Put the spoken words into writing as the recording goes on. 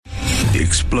The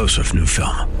explosive new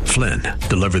film, Flynn,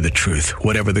 deliver the truth,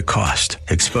 whatever the cost,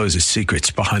 exposes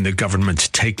secrets behind the government's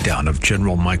takedown of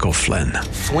General Michael Flynn.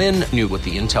 Flynn knew what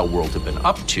the intel world had been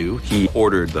up to. He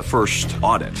ordered the first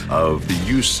audit of the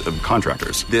use of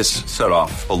contractors. This set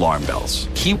off alarm bells.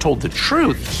 He told the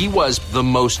truth. He was the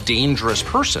most dangerous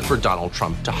person for Donald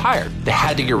Trump to hire. They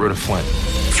had to get rid of Flynn.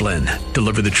 Flynn,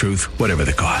 deliver the truth, whatever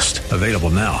the cost. Available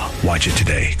now. Watch it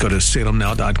today. Go to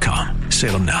salemnow.com.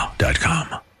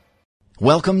 salemnow.com.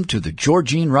 Welcome to the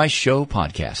Georgene Rice Show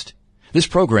podcast. This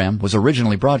program was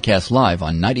originally broadcast live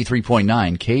on 93.9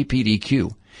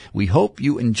 KPDQ. We hope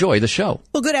you enjoy the show.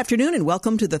 Well, good afternoon and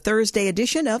welcome to the Thursday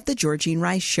edition of the Georgene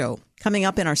Rice Show. Coming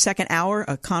up in our second hour,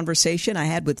 a conversation I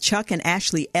had with Chuck and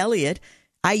Ashley Elliott.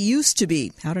 I used to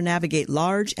be how to navigate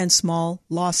large and small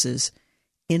losses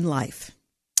in life.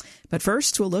 But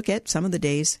first, we'll look at some of the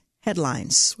day's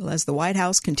headlines. Well, as the White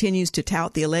House continues to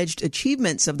tout the alleged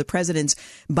achievements of the president's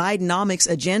Bidenomics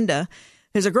agenda,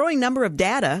 there's a growing number of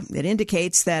data that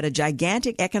indicates that a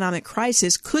gigantic economic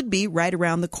crisis could be right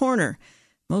around the corner.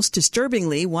 Most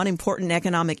disturbingly, one important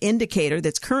economic indicator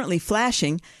that's currently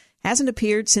flashing hasn't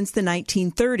appeared since the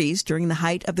 1930s during the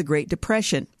height of the Great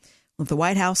Depression. Well, if the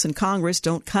White House and Congress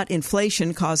don't cut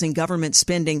inflation causing government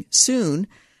spending soon,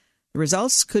 the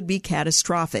results could be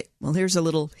catastrophic. Well, here's a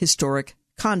little historic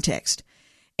context.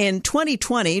 In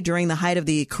 2020, during the height of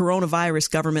the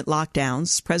coronavirus government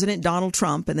lockdowns, President Donald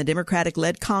Trump and the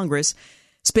Democratic-led Congress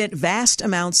spent vast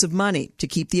amounts of money to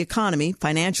keep the economy,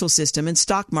 financial system, and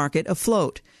stock market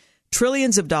afloat.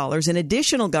 Trillions of dollars in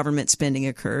additional government spending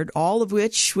occurred, all of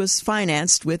which was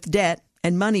financed with debt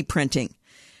and money printing.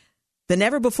 The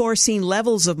never-before-seen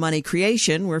levels of money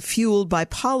creation were fueled by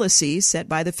policies set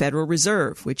by the Federal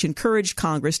Reserve, which encouraged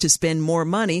Congress to spend more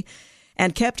money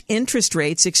and kept interest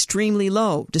rates extremely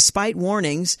low, despite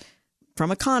warnings from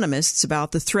economists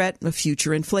about the threat of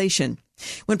future inflation.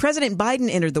 When President Biden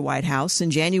entered the White House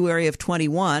in January of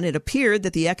 21, it appeared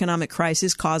that the economic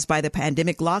crisis caused by the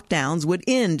pandemic lockdowns would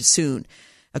end soon.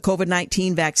 A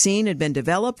COVID-19 vaccine had been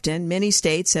developed, and many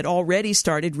states had already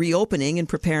started reopening and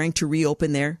preparing to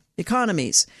reopen their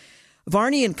economies.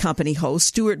 Varney and Company host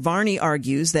Stuart Varney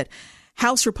argues that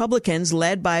House Republicans,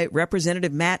 led by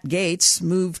Representative Matt Gaetz,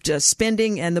 moved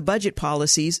spending and the budget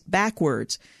policies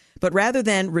backwards. But rather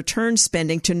than return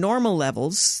spending to normal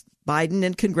levels, Biden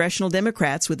and congressional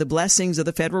Democrats, with the blessings of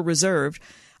the Federal Reserve,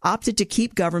 opted to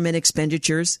keep government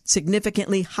expenditures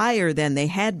significantly higher than they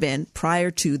had been prior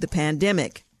to the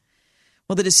pandemic.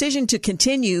 Well, the decision to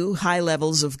continue high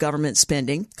levels of government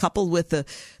spending, coupled with the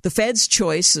Fed's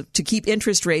choice to keep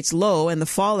interest rates low and the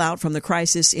fallout from the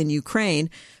crisis in Ukraine,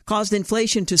 caused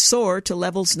inflation to soar to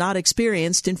levels not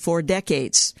experienced in 4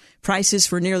 decades. Prices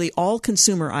for nearly all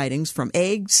consumer items, from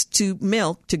eggs to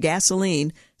milk to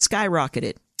gasoline,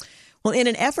 skyrocketed. Well, in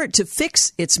an effort to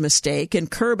fix its mistake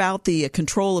and curb out the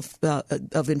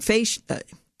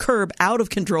curb out of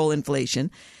control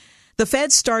inflation, the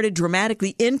Fed started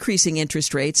dramatically increasing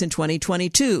interest rates in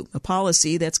 2022, a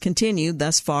policy that's continued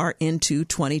thus far into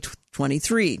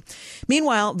 2023.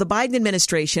 Meanwhile, the Biden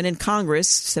administration and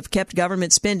Congress have kept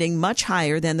government spending much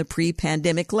higher than the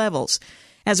pre-pandemic levels.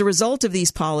 As a result of these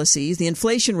policies, the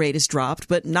inflation rate has dropped,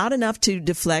 but not enough to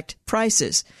deflect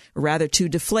prices, or rather to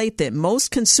deflate them. Most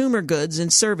consumer goods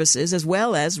and services, as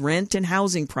well as rent and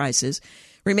housing prices,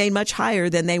 remain much higher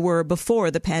than they were before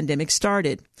the pandemic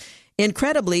started.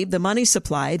 Incredibly, the money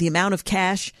supply, the amount of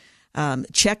cash,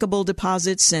 checkable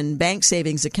deposits, and bank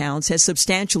savings accounts has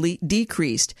substantially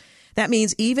decreased. That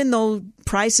means even though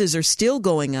prices are still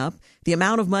going up, the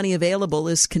amount of money available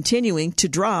is continuing to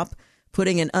drop,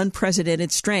 putting an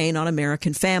unprecedented strain on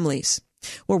American families.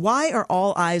 Well, why are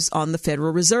all eyes on the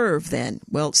Federal Reserve then?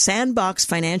 Well, Sandbox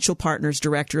Financial Partners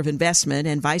Director of Investment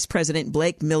and Vice President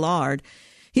Blake Millard,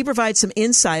 he provides some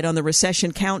insight on the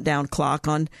recession countdown clock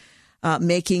on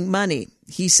making money.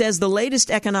 He says the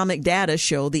latest economic data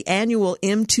show the annual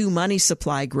M2 money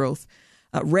supply growth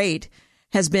rate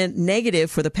has been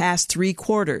negative for the past 3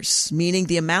 quarters, meaning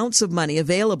the amounts of money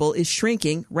available is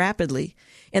shrinking rapidly.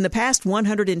 In the past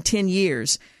 110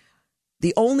 years,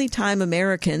 the only time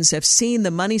Americans have seen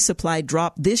the money supply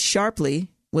drop this sharply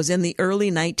was in the early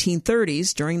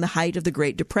 1930s during the height of the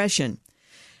Great Depression.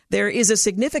 There is a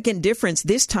significant difference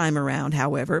this time around,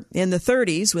 however. In the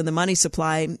 30s, when the money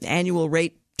supply annual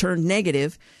rate turned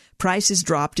negative, prices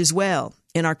dropped as well.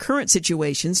 In our current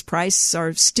situations, prices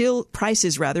are still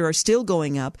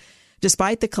going up,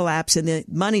 despite the collapse in the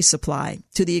money supply.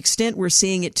 To the extent we're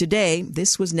seeing it today,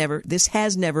 this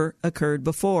has never occurred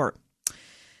before.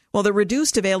 Well, the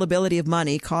reduced availability of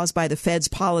money caused by the Fed's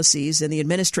policies and the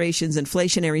administration's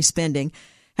inflationary spending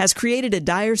has created a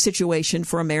dire situation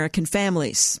for American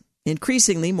families.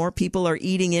 Increasingly, more people are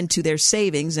eating into their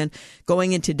savings and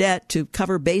going into debt to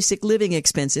cover basic living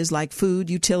expenses like food,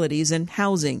 utilities, and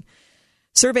housing.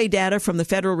 Survey data from the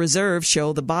Federal Reserve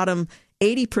show the bottom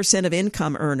 80% of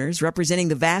income earners, representing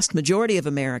the vast majority of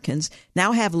Americans,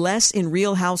 now have less in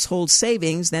real household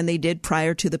savings than they did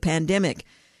prior to the pandemic.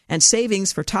 And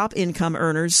savings for top income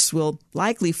earners will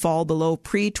likely fall below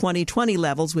pre-2020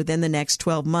 levels within the next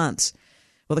 12 months.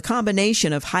 Well, the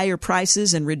combination of higher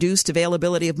prices and reduced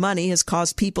availability of money has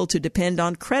caused people to depend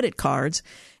on credit cards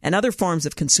and other forms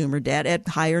of consumer debt at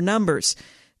higher numbers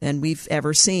than we've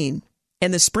ever seen.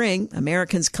 In the spring,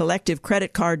 Americans' collective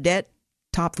credit card debt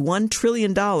topped $1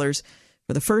 trillion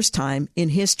for the first time in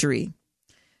history.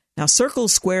 Now, Circle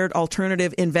Squared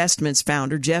Alternative Investments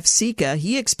founder Jeff Sika,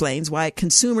 he explains why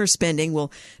consumer spending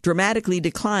will dramatically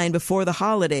decline before the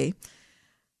holiday.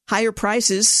 Higher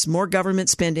prices, more government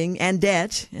spending and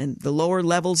debt, and the lower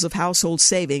levels of household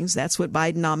savings, that's what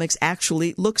Bidenomics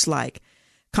actually looks like.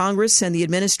 Congress and the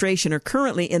administration are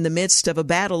currently in the midst of a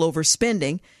battle over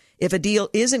spending. If a deal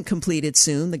isn't completed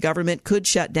soon, the government could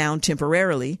shut down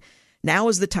temporarily. Now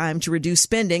is the time to reduce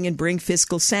spending and bring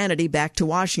fiscal sanity back to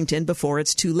Washington before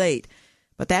it's too late.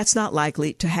 But that's not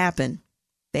likely to happen.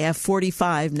 They have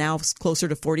 45, now closer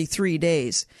to 43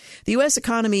 days. The U.S.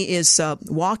 economy is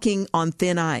walking on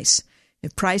thin ice.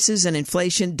 If prices and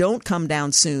inflation don't come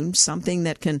down soon, something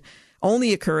that can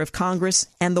only occur if Congress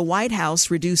and the White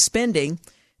House reduce spending,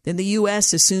 then the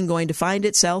U.S. is soon going to find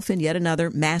itself in yet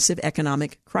another massive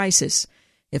economic crisis.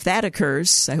 If that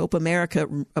occurs, I hope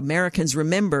Americans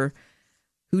remember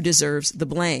who deserves the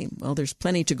blame. Well, there's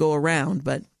plenty to go around,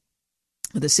 but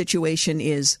the situation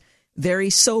is very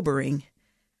sobering,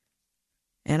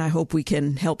 and I hope we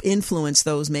can help influence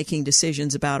those making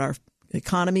decisions about our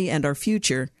economy and our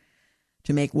future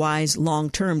to make wise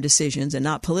long-term decisions and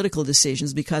not political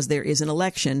decisions because there is an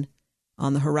election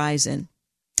on the horizon.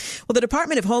 Well, the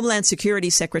Department of Homeland Security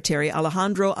Secretary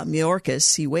Alejandro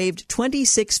Mayorkas, he waived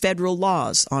 26 federal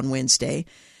laws on Wednesday,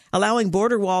 allowing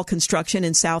border wall construction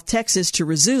in South Texas to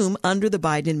resume under the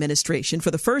Biden administration for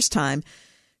the first time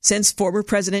since former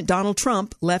President Donald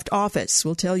Trump left office.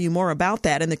 We'll tell you more about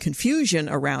that and the confusion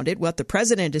around it, what the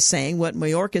president is saying, what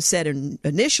Mayorkas said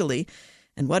initially,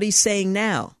 and what he's saying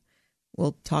now.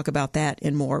 We'll talk about that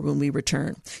and more when we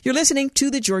return. You're listening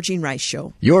to The Georgene Rice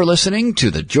Show. You're listening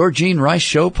to The Georgene Rice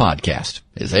Show podcast.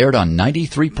 It's aired on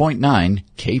 93.9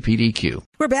 KPDQ.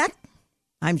 We're back.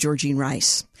 I'm Georgene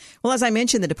Rice. Well, as I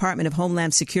mentioned, the Department of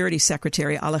Homeland Security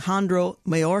Secretary Alejandro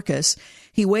Mayorkas,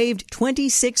 he waived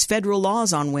 26 federal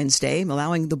laws on Wednesday,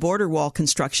 allowing the border wall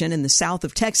construction in the south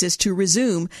of Texas to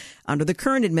resume under the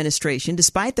current administration,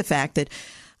 despite the fact that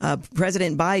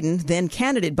President Biden, then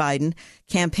candidate Biden,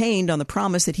 campaigned on the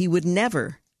promise that he would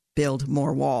never build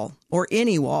more wall or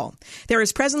any wall. There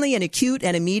is presently an acute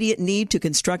and immediate need to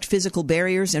construct physical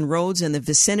barriers and roads in the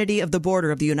vicinity of the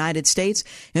border of the United States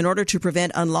in order to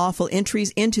prevent unlawful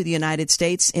entries into the United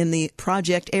States in the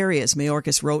project areas,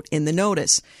 Mayorkas wrote in the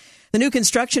notice. The new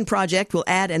construction project will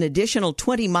add an additional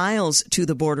 20 miles to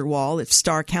the border wall of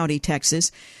Starr County,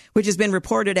 Texas, which has been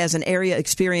reported as an area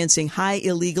experiencing high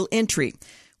illegal entry.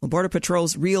 Well, Border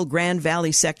Patrol's Rio Grande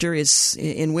Valley sector,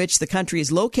 in which the country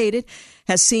is located,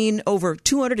 has seen over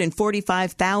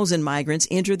 245,000 migrants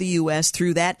enter the U.S.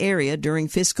 through that area during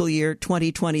fiscal year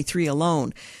 2023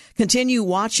 alone. Continue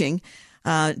watching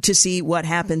to see what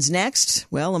happens next.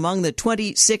 Well, among the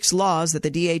 26 laws that the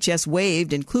DHS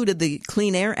waived included the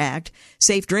Clean Air Act,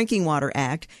 Safe Drinking Water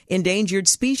Act, Endangered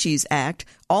Species Act,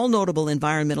 all notable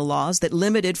environmental laws that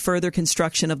limited further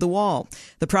construction of the wall.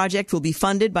 The project will be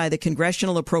funded by the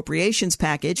Congressional Appropriations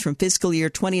Package from fiscal year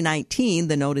 2019,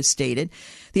 the notice stated.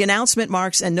 The announcement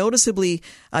marks a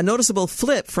noticeable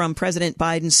flip from President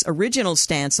Biden's original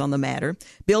stance on the matter.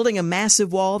 Building a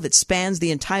massive wall that spans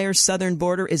the entire southern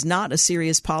border is not a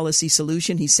serious policy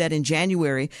solution, he said in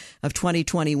January of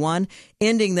 2021,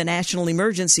 ending the national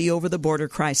emergency over the border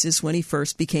crisis when he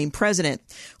first became president.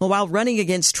 Well, while running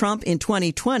against Trump in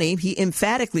 2020, he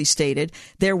emphatically stated,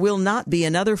 "There will not be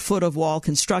another foot of wall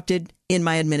constructed in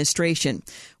my administration."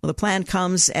 Well, the plan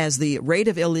comes as the rate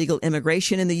of illegal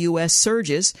immigration in the U.S.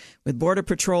 surges, with Border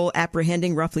Patrol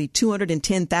apprehending roughly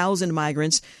 210,000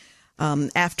 migrants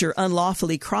after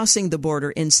unlawfully crossing the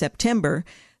border in September.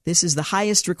 This is the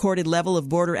highest recorded level of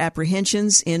border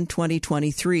apprehensions in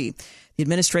 2023. The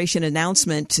administration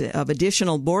announcement of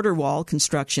additional border wall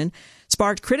construction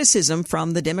sparked criticism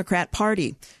from the Democrat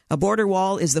Party. A border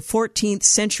wall is the 14th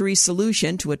century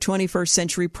solution to a 21st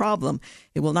century problem.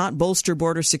 It will not bolster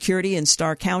border security in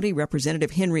Starr County,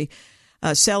 Representative Henry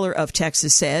Seller of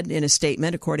Texas said in a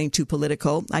statement, according to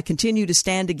Politico. "I continue to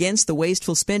stand against the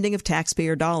wasteful spending of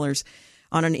taxpayer dollars.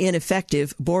 on an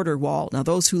ineffective border wall. Now,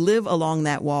 those who live along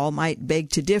that wall might beg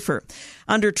to differ.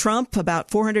 Under Trump,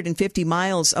 about 450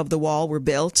 miles of the wall were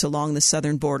built along the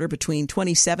southern border between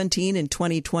 2017 and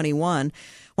 2021.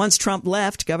 Once Trump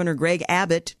left, Governor Greg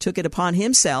Abbott took it upon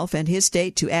himself and his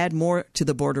state to add more to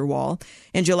the border wall.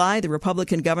 In July, the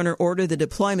Republican governor ordered the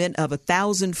deployment of a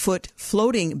 1,000-foot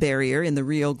floating barrier in the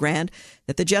Rio Grande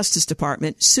that the Justice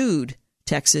Department sued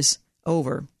Texas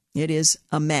over. It is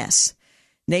a mess.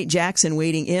 Nate Jackson,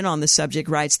 weighing in on the subject,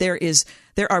 writes, There is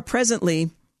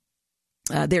presently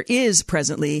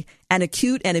an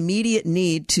acute and immediate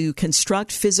need to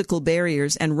construct physical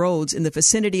barriers and roads in the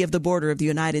vicinity of the border of the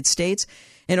United States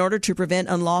in order to prevent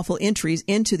unlawful entries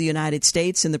into the United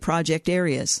States in the project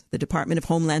areas, the Department of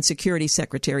Homeland Security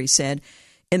Secretary said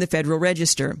in the Federal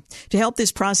Register. To help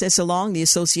this process along, the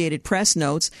Associated Press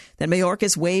notes that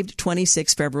Mayorkas waived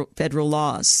 26 federal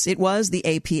laws. It was, the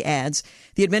AP adds,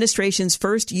 the administration's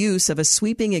first use of a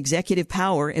sweeping executive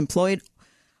power employed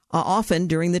often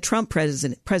during the Trump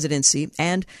presidency,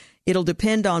 and it'll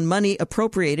depend on money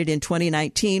appropriated in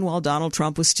 2019 while Donald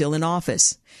Trump was still in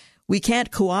office. We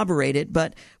can't corroborate it,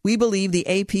 but we believe the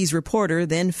AP's reporter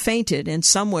then fainted, and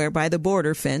somewhere by the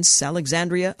border fence,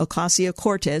 Alexandria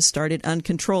Ocasio-Cortez started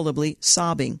uncontrollably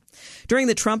sobbing. During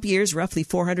the Trump years, roughly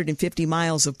 450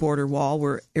 miles of border wall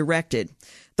were erected.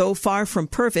 Though far from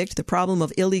perfect, the problem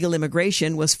of illegal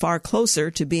immigration was far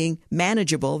closer to being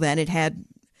manageable than it had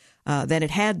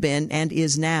been and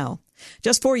is now.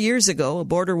 Just 4 years ago, a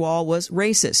border wall was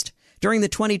racist. During the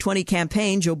 2020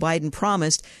 campaign, Joe Biden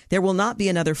promised there will not be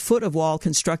another foot of wall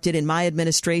constructed in my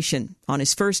administration. On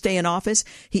his first day in office,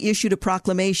 he issued a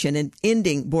proclamation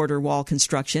ending border wall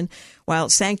construction, while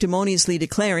sanctimoniously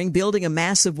declaring building a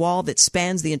massive wall that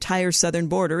spans the entire southern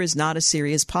border is not a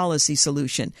serious policy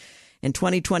solution. In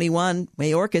 2021,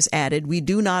 Mayorkas added, we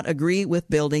do not agree with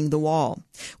building the wall.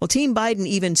 Well, Team Biden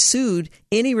even sued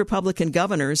any Republican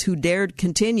governors who dared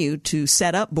continue to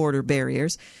set up border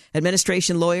barriers.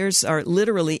 Administration lawyers are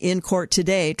literally in court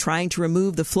today trying to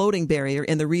remove the floating barrier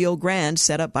in the Rio Grande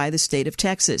set up by the state of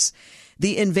Texas.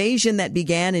 The invasion that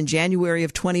began in January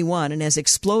of 21 and has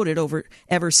exploded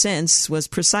ever since was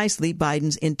precisely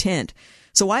Biden's intent.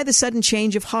 So why the sudden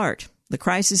change of heart? The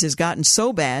crisis has gotten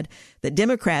so bad that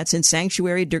Democrats in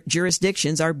sanctuary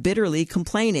jurisdictions are bitterly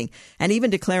complaining and even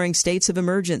declaring states of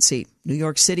emergency. New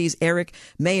York City's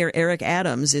Mayor Eric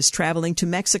Adams is traveling to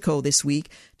Mexico this week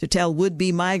to tell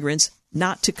would-be migrants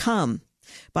not to come.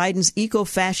 Biden's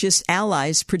eco-fascist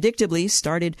allies predictably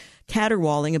started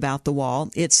caterwauling about the wall.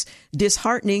 It's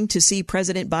disheartening to see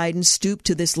President Biden stoop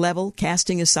to this level,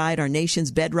 casting aside our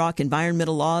nation's bedrock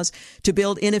environmental laws to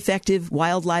build ineffective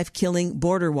wildlife-killing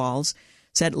border walls,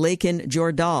 said Lakin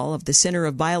Jordal of the Center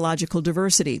of Biological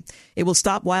Diversity. It will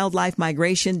stop wildlife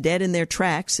migration dead in their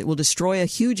tracks. It will destroy a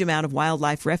huge amount of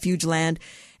wildlife refuge land,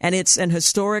 and it's an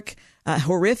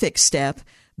horrific step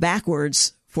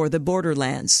backwards for the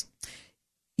borderlands.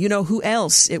 You know who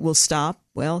else it will stop?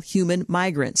 Well, human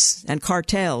migrants and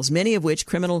cartels, many of which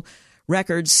criminal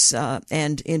records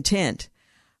and intent.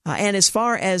 And as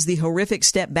far as the horrific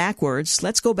step backwards,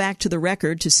 let's go back to the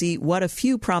record to see what a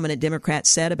few prominent Democrats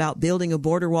said about building a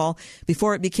border wall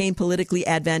before it became politically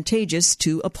advantageous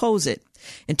to oppose it.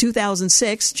 In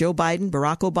 2006, Joe Biden,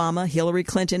 Barack Obama, Hillary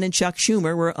Clinton, and Chuck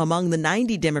Schumer were among the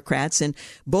 90 Democrats in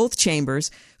both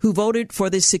chambers who voted for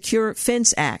the Secure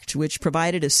Fence Act, which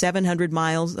provided 700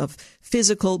 miles of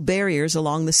physical barriers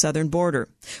along the southern border.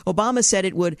 Obama said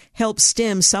it would help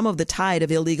stem some of the tide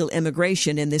of illegal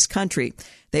immigration in this country.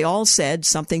 They all said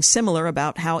something similar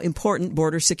about how important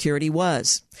border security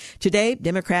was. Today,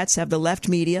 Democrats have the left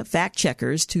media fact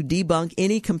checkers to debunk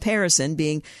any comparison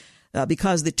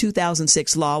because the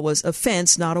 2006 law was a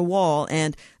fence, not a wall,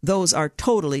 and those are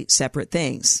totally separate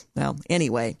things. Well,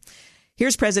 anyway,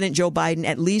 here's President Joe Biden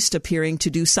at least appearing to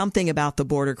do something about the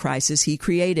border crisis he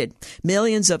created.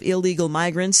 Millions of illegal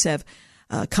migrants have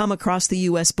come across the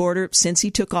U.S. border since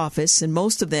he took office, and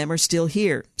most of them are still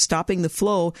here. Stopping the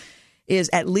flow is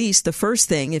at least the first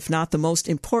thing, if not the most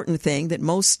important thing, that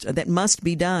must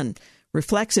be done.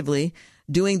 Reflexively,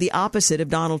 doing the opposite of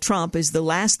Donald Trump is the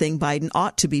last thing Biden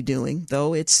ought to be doing,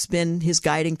 though it's been his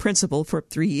guiding principle for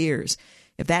 3 years.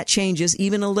 If that changes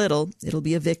even a little, it'll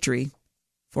be a victory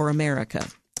for America.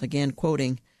 Again,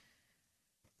 quoting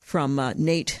from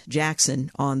Nate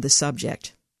Jackson on the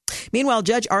subject. Meanwhile,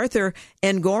 Judge Arthur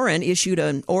Engoron issued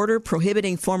an order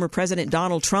prohibiting former President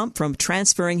Donald Trump from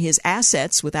transferring his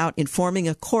assets without informing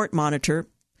a court monitor.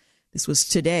 This was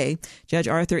today. Judge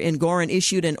Arthur Engoron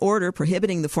issued an order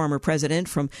prohibiting the former president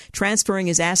from transferring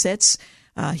his assets.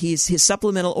 His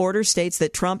supplemental order states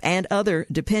that Trump and other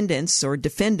defendants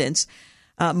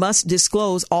must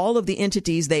disclose all of the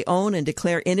entities they own and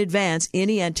declare in advance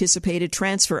any anticipated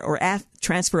transfer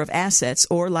of assets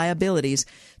or liabilities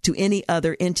to any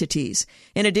other entities.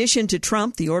 In addition to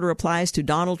Trump, the order applies to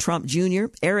Donald Trump Jr.,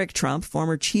 Eric Trump,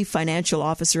 former chief financial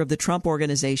officer of the Trump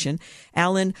Organization,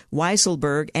 Alan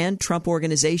Weisselberg, and Trump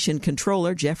Organization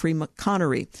controller Jeffrey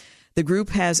McConery. The group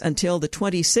has until the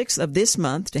 26th of this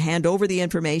month to hand over the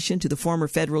information to the former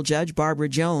federal judge Barbara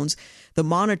Jones, the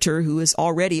monitor who is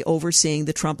already overseeing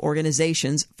the Trump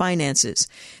Organization's finances.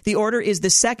 The order is the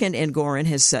second Engoron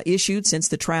has issued since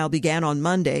the trial began on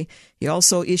Monday. He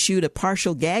also issued a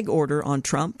partial gag order on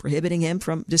Trump, prohibiting him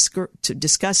from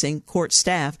discussing court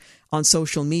staff on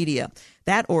social media.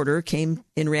 That order came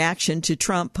in reaction to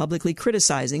Trump publicly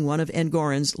criticizing one of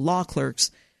Engoron's law clerks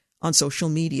on social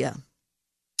media.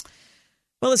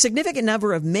 Well, a significant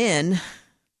number of men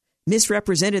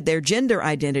misrepresented their gender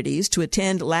identities to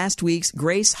attend last week's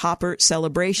Grace Hopper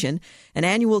celebration, an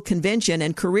annual convention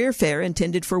and career fair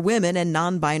intended for women and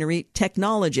non-binary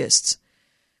technologists.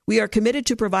 We are committed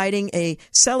to providing a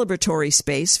celebratory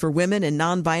space for women and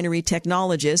non-binary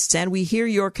technologists, and we hear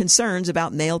your concerns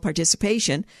about male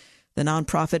participation. The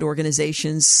nonprofit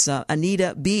organization's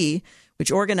Anita B., which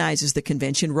organizes the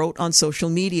convention, wrote on social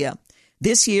media.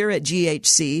 This year at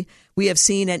GHC, we have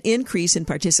seen an increase in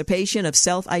participation of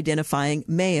self-identifying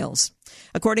males.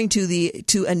 According to the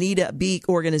Anita B.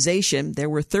 organization, there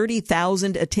were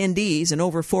 30,000 attendees and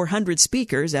over 400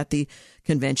 speakers at the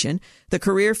convention. The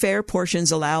career fair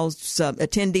portions allows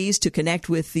attendees to connect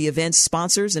with the event's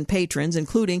sponsors and patrons,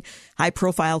 including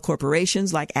high-profile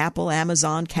corporations like Apple,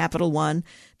 Amazon, Capital One,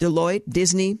 Deloitte,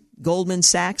 Disney, Goldman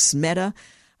Sachs, Meta,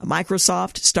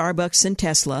 Microsoft, Starbucks, and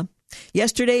Tesla.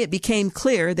 Yesterday, it became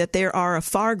clear that there are a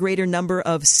far greater number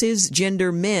of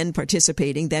cisgender men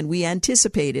participating than we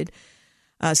anticipated,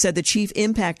 said the chief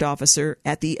impact officer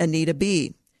at the Anita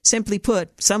B. Simply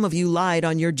put, some of you lied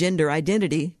on your gender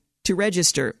identity to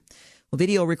register. Well,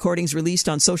 video recordings released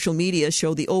on social media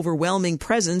show the overwhelming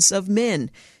presence of men.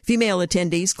 Female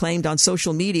attendees claimed on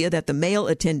social media that the male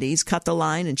attendees cut the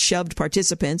line and shoved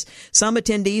participants. Some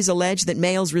attendees alleged that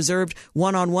males reserved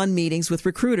one-on-one meetings with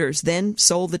recruiters, then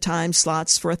sold the time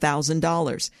slots for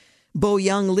 $1,000. Bo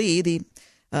Young Lee, the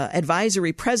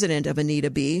advisory president of Anita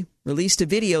B., released a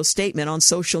video statement on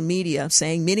social media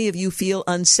saying, "Many of you feel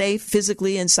unsafe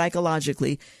physically and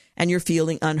psychologically, and you're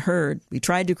feeling unheard. We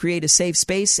tried to create a safe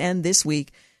space, and this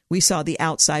week we saw the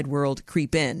outside world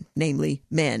creep in, namely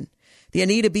men." The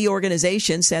Anita B.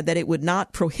 organization said that it would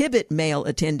not prohibit male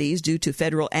attendees due to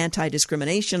federal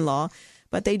anti-discrimination law,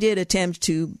 but they did attempt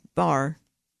to bar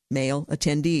male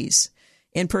attendees.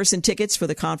 In-person tickets for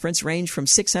the conference range from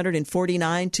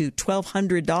 $649 to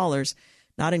 $1,200,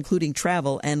 not including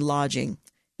travel and lodging.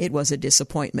 It was a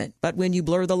disappointment, but when you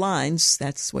blur the lines,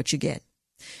 that's what you get.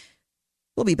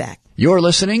 We'll be back. You're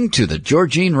listening to the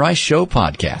Georgene Rice Show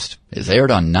podcast. It's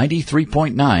aired on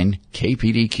 93.9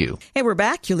 KPDQ. Hey, we're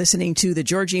back. You're listening to the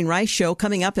Georgene Rice Show.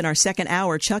 Coming up in our second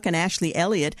hour, Chuck and Ashley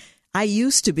Elliott, I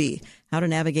Used to Be, How to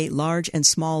Navigate Large and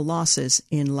Small Losses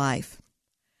in Life.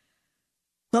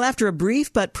 Well, after a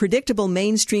brief but predictable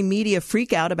mainstream media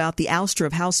freakout about the ouster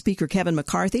of House Speaker Kevin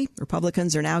McCarthy,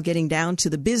 Republicans are now getting down to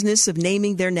the business of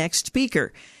naming their next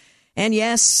speaker. And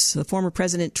yes, the former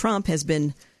President Trump has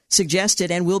been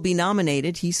suggested and will be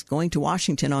nominated. He's going to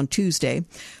Washington on Tuesday.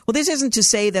 Well, this isn't to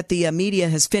say that the media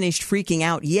has finished freaking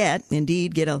out yet.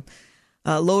 Indeed, get a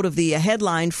load of the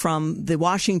headline from the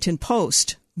Washington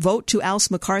Post. Vote to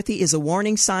oust McCarthy is a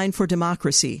warning sign for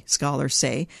democracy, scholars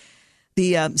say.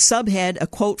 The subhead, a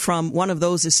quote from one of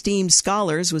those esteemed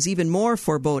scholars, was even more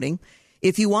foreboding.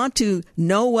 If you want to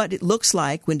know what it looks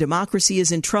like when democracy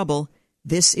is in trouble,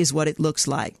 this is what it looks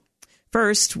like.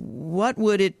 First, what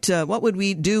would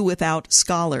we do without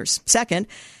scholars? Second,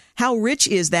 how rich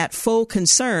is that faux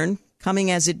concern,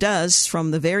 coming as it does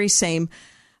from the very same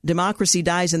democracy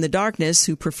dies in the darkness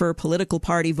who prefer political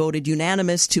party voted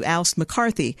unanimous to oust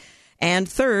McCarthy? And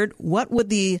third, what would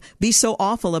be so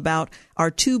awful about our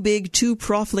too big, too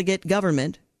profligate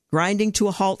government grinding to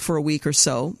a halt for a week or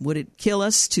so? Would it kill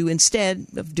us to, instead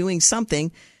of doing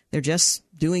something, they're just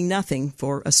doing nothing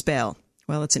for a spell?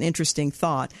 Well, it's an interesting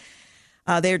thought.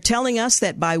 They're telling us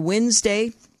that by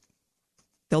Wednesday,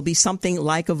 there'll be something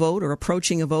like a vote or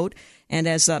approaching a vote. And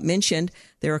as mentioned,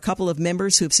 there are a couple of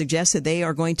members who have suggested they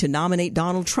are going to nominate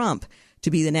Donald Trump to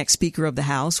be the next Speaker of the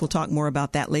House. We'll talk more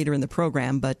about that later in the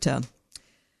program, but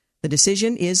the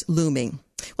decision is looming.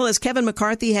 Well, as Kevin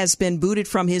McCarthy has been booted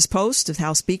from his post as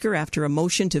House Speaker after a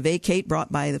motion to vacate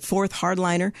brought by the fourth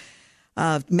hardliner,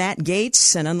 Matt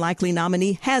Gaetz, an unlikely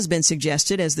nominee, has been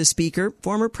suggested as the Speaker,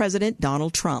 former President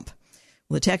Donald Trump.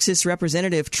 The Texas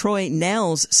Representative Troy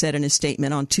Nehls said in a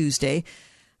statement on Tuesday,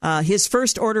 his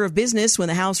first order of business when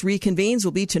the House reconvenes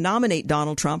will be to nominate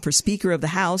Donald Trump for Speaker of the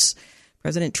House.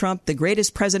 President Trump, the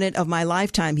greatest president of my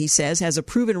lifetime, he says, has a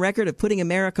proven record of putting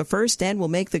America first and will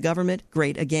make the government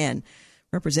great again.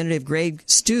 Representative Greg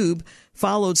Stube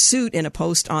followed suit in a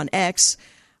post on X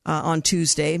on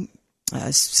Tuesday,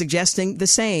 suggesting the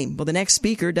same. Well, the next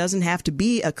speaker doesn't have to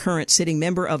be a current sitting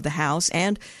member of the House,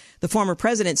 and the former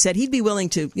president said he'd be willing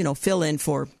to, fill in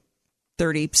for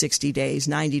 30, 60 days,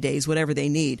 90 days, whatever they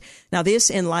need. Now, this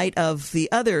in light of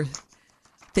the other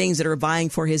things that are vying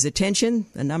for his attention,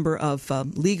 a number of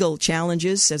legal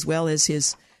challenges, as well as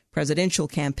his presidential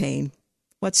campaign.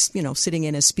 What's, sitting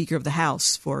in as Speaker of the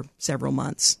House for several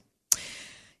months.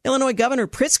 Illinois Governor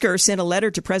Pritzker sent a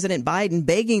letter to President Biden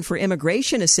begging for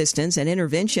immigration assistance and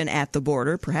intervention at the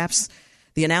border. Perhaps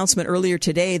the announcement earlier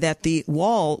today that the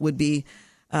wall would be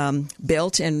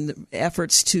built and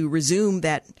efforts to resume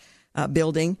that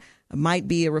building might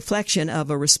be a reflection of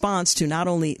a response to not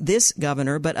only this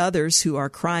governor, but others who are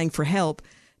crying for help,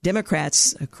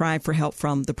 Democrats crying for help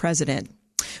from the president.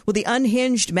 Well, the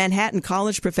unhinged Manhattan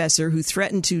College professor who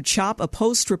threatened to chop a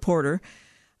Post reporter,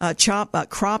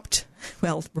 copped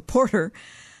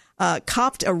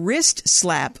a wrist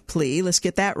slap plea, let's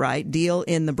get that right, deal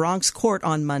in the Bronx court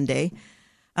on Monday.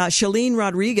 Shalene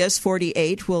Rodriguez,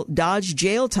 48, will dodge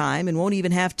jail time and won't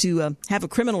even have to have a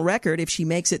criminal record if she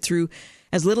makes it through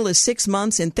as little as 6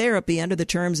 months in therapy under the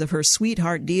terms of her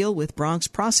sweetheart deal with Bronx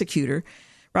prosecutor.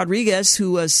 Rodriguez,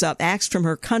 who was axed from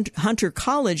her Hunter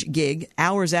College gig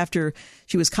hours after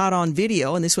she was caught on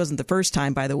video, and this wasn't the first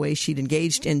time, by the way, she'd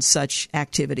engaged in such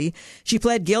activity. She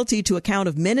pled guilty to a count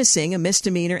of menacing, a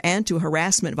misdemeanor, and to a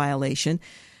harassment violation.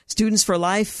 Students for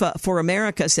Life for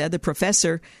America said the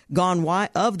professor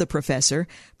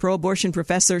pro-abortion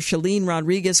professor Shalene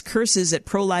Rodriguez curses at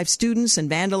pro-life students and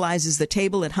vandalizes the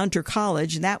table at Hunter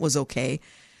College, and that was okay.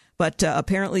 But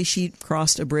apparently she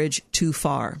crossed a bridge too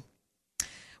far.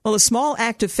 Well, a small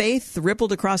act of faith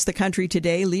rippled across the country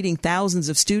today, leading thousands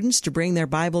of students to bring their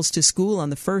Bibles to school on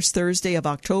the first Thursday of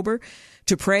October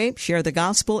to pray, share the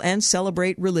gospel, and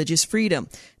celebrate religious freedom.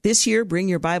 This year, Bring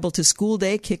Your Bible to School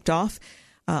Day kicked off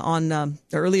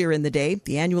earlier in the day.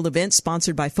 The annual event,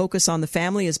 sponsored by Focus on the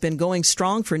Family, has been going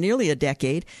strong for nearly a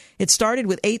decade. It started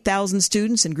with 8,000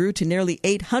 students and grew to nearly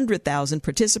 800,000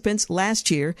 participants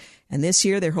last year, and this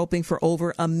year they're hoping for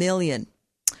over 1 million.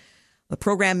 The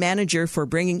program manager for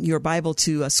Bringing Your Bible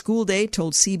to School Day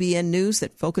told CBN News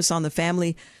that Focus on the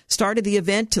Family started the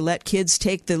event to let kids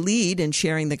take the lead in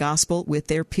sharing the gospel with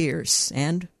their peers,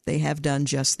 and they have done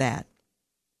just that.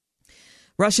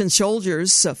 Russian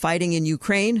soldiers fighting in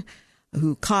Ukraine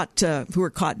who were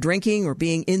caught drinking or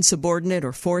being insubordinate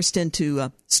or forced into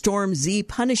Storm Z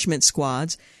punishment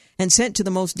squads and sent to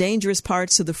the most dangerous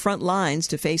parts of the front lines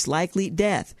to face likely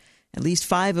death. At least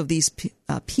 5 of these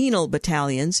penal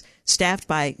battalions, staffed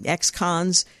by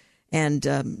ex-cons and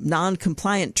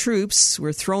non-compliant troops,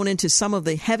 were thrown into some of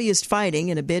the heaviest fighting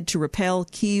in a bid to repel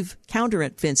Kyiv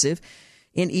counteroffensive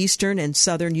in eastern and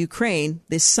southern Ukraine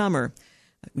this summer.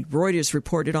 Reuters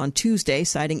reported on Tuesday,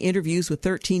 citing interviews with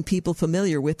 13 people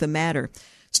familiar with the matter.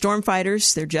 Storm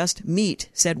fighters, they're just meat,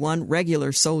 said one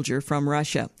regular soldier from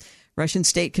Russia. Russian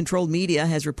state-controlled media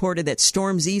has reported that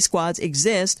Storm Z squads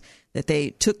exist, that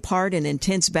they took part in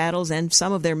intense battles, and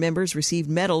some of their members received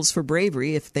medals for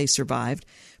bravery if they survived.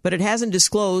 But it hasn't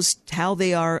disclosed how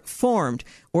they are formed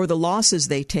or the losses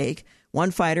they take.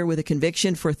 One fighter with a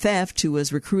conviction for theft who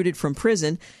was recruited from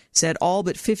prison said all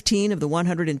but 15 of the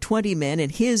 120 men in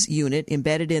his unit,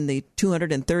 embedded in the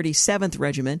 237th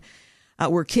Regiment,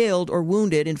 were killed or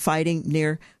wounded in fighting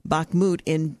near Bakhmut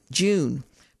in June.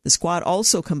 The squad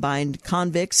also combined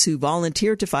convicts who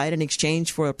volunteered to fight in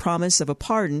exchange for a promise of a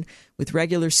pardon, with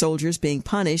regular soldiers being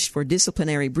punished for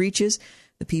disciplinary breaches,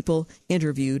 the people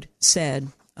interviewed said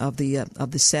of the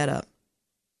setup.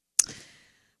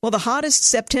 Well, the hottest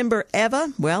September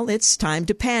ever? Well, it's time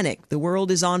to panic. The world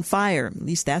is on fire. At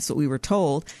least that's what we were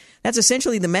told. That's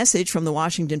essentially the message from the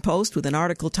Washington Post, with an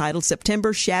article titled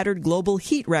 "September Shattered Global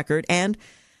Heat Record and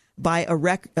by a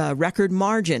record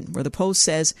margin," where the Post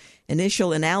says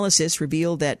initial analysis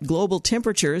revealed that global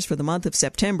temperatures for the month of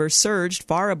September surged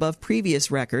far above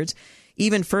previous records,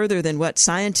 even further than what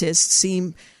scientists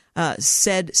seemed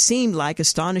like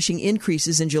astonishing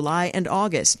increases in July and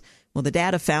August. Well, the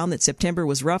data found that September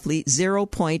was roughly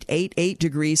 0.88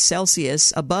 degrees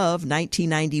Celsius above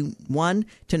 1991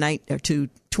 to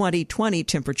 2020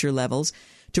 temperature levels.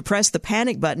 To press the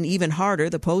panic button even harder,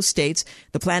 the Post states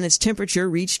the planet's temperature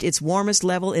reached its warmest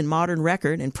level in modern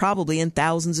record and probably in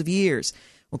thousands of years.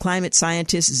 Well, climate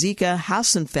scientist Zika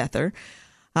Hassenfether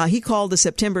He called the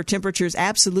September temperatures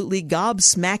absolutely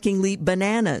gobsmackingly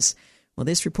bananas. Well,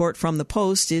 this report from the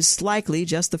Post is likely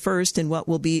just the first in what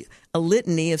will be a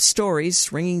litany of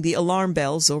stories ringing the alarm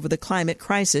bells over the climate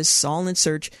crisis, all in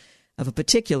search of a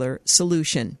particular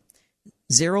solution.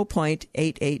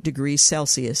 0.88 degrees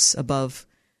Celsius above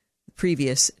the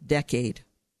previous decade.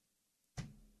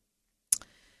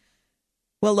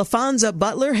 Well, LaFonza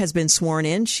Butler has been sworn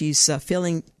in. She's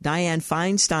filling Dianne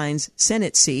Feinstein's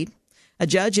Senate seat. A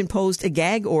judge imposed a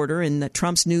gag order in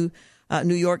Trump's New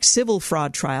York civil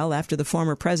fraud trial after the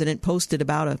former president posted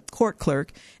about a court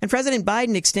clerk. And President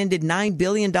Biden extended $9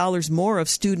 billion more of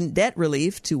student debt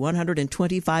relief to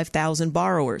 125,000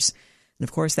 borrowers. And,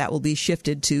 of course, that will be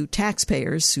shifted to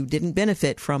taxpayers who didn't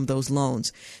benefit from those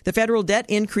loans. The federal debt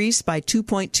increased by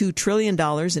 $2.2 trillion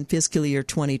in fiscal year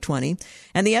 2020.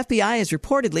 And the FBI is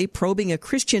reportedly probing a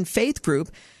Christian faith group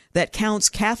that counts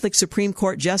Catholic Supreme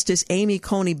Court Justice Amy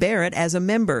Coney Barrett as a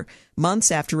member, months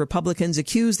after Republicans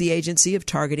accused the agency of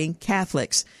targeting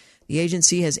Catholics. The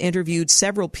agency has interviewed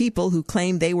several people who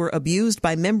claim they were abused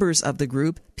by members of the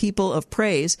group, People of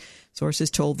Praise,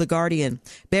 sources told The Guardian.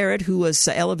 Barrett, who was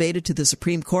elevated to the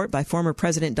Supreme Court by former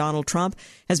President Donald Trump,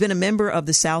 has been a member of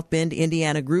the South Bend,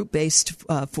 Indiana-based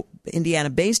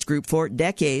group for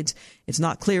decades. It's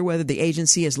not clear whether the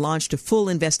agency has launched a full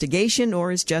investigation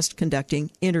or is just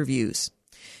conducting interviews.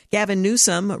 Gavin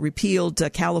Newsom repealed a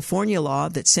California law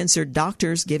that censored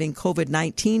doctors giving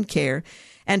COVID-19 care,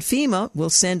 and FEMA will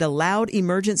send a loud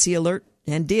emergency alert,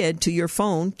 and did, to your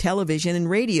phone, television, and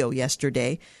radio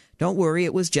yesterday. Don't worry,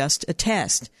 it was just a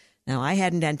test. Now, I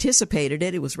hadn't anticipated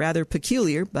it. It was rather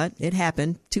peculiar, but it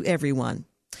happened to everyone.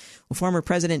 Well, former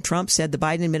President Trump said the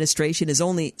Biden administration is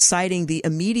only citing the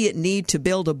immediate need to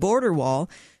build a border wall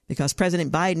because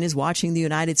President Biden is watching the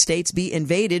United States be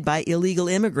invaded by illegal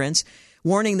immigrants,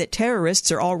 warning that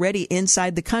terrorists are already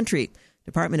inside the country.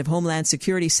 Department of Homeland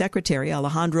Security Secretary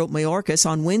Alejandro Mayorkas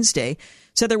on Wednesday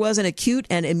said there was an acute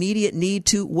and immediate need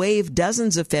to waive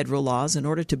dozens of federal laws in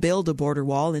order to build a border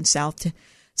wall in South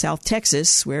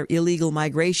Texas, where illegal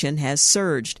migration has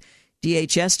surged.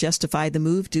 DHS justified the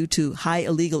move due to high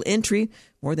illegal entry.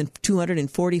 More than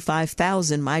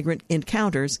 245,000 migrant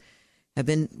encounters have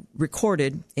been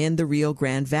recorded in the Rio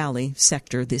Grande Valley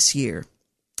sector this year.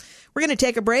 We're going to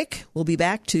take a break. We'll be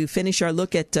back to finish our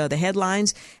look at the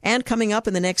headlines. And coming up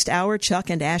in the next hour, Chuck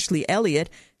and Ashley Elliott,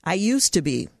 I Used to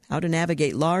Be, how to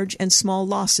navigate large and small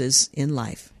losses in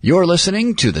life. You're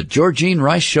listening to the Georgene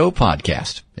Rice Show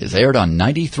podcast. It's aired on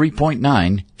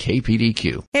 93.9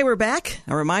 KPDQ. Hey, we're back.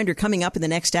 A reminder, coming up in the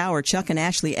next hour, Chuck and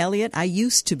Ashley Elliott, I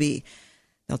Used to Be.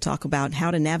 They'll talk about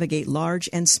how to navigate large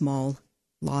and small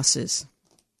losses.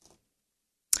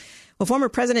 Well, former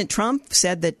President Trump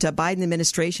said that Biden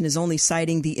administration is only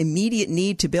citing the immediate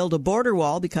need to build a border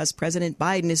wall because President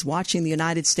Biden is watching the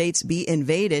United States be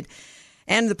invaded.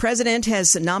 And the president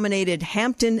has nominated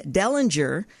Hampton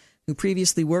Dellinger, who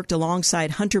previously worked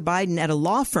alongside Hunter Biden at a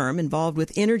law firm involved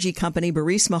with energy company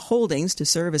Burisma Holdings, to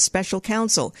serve as special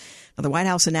counsel. Now, the White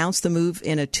House announced the move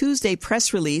in a Tuesday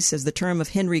press release as the term of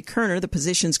Henry Kerner, the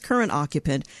position's current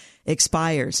occupant,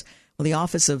 expires. Well, the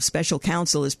Office of Special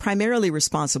Counsel is primarily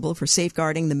responsible for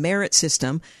safeguarding the merit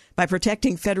system by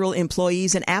protecting federal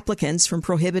employees and applicants from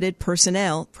prohibited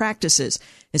personnel practices,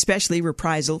 especially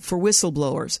reprisal for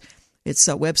whistleblowers. Its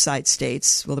website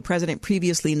states, well, the president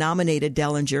previously nominated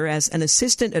Dellinger as an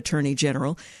assistant attorney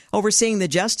general overseeing the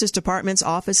Justice Department's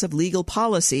Office of Legal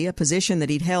Policy, a position that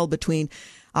he'd held between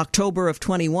October of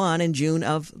 21 and June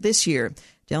of this year.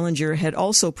 Dellinger had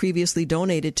also previously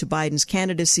donated to Biden's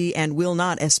candidacy and will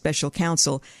not, as special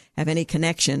counsel, have any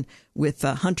connection with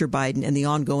Hunter Biden and the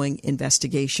ongoing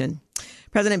investigation.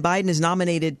 President Biden has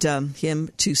nominated him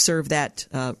to serve that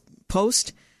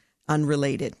post,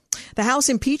 unrelated. The House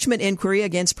impeachment inquiry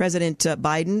against President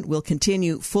Biden will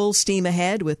continue full steam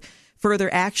ahead, with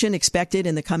further action expected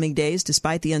in the coming days,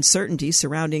 despite the uncertainty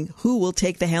surrounding who will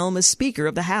take the helm as Speaker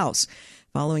of the House,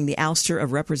 following the ouster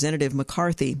of Representative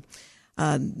McCarthy.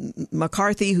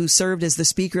 McCarthy, who served as the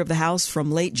Speaker of the House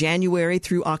from late January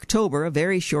through October, a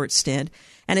very short stint,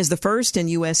 and is the first in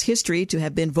U.S. history to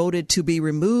have been voted to be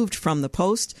removed from the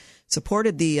post,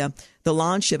 supported the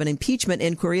launch of an impeachment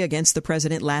inquiry against the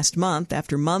president last month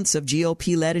after months of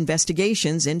GOP-led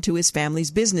investigations into his family's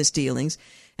business dealings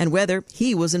and whether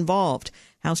he was involved.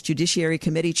 House Judiciary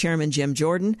Committee Chairman Jim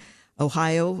Jordan,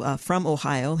 from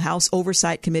Ohio, House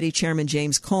Oversight Committee Chairman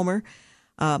James Comer,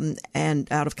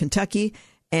 and out of Kentucky,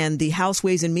 and the House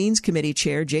Ways and Means Committee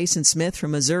Chair Jason Smith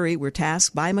from Missouri were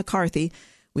tasked by McCarthy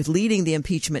with leading the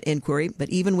impeachment inquiry. But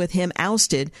even with him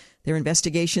ousted, their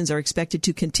investigations are expected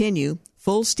to continue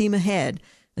full steam ahead,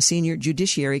 a senior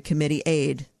Judiciary Committee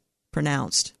aide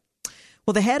pronounced.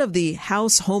 Well, the head of the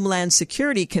House Homeland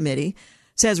Security Committee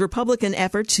says Republican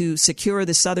efforts to secure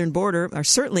the southern border are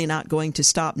certainly not going to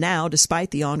stop now, despite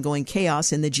the ongoing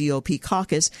chaos in the GOP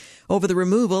caucus over the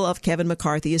removal of Kevin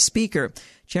McCarthy as Speaker.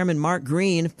 Chairman Mark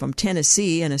Green from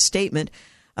Tennessee, in a statement,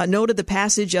 noted the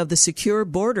passage of the Secure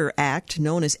Border Act,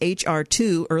 known as H.R.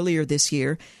 2, earlier this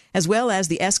year, as well as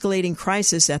the escalating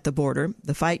crisis at the border.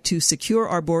 The fight to secure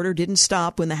our border didn't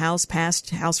stop when the House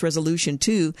passed House Resolution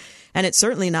 2, and it's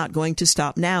certainly not going to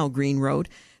stop now, Green wrote.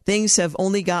 Things have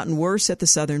only gotten worse at the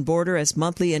southern border as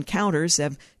monthly encounters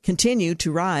have continued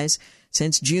to rise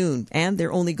since June, and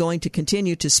they're only going to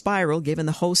continue to spiral given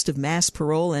the host of mass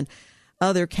parole and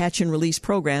other catch-and-release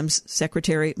programs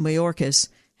Secretary Mayorkas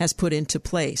has put into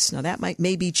place. Now, that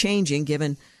may be changing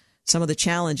given some of the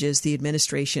challenges the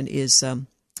administration is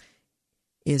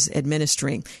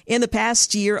administering. In the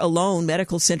past year alone,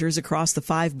 medical centers across the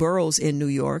 5 boroughs in New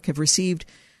York have received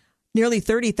nearly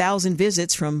 30,000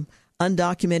 visits from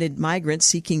undocumented migrants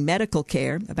seeking medical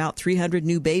care. About 300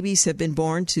 new babies have been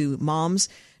born to moms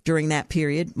during that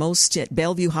period, most at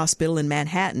Bellevue Hospital in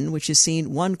Manhattan, which has seen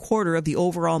 1/4 of the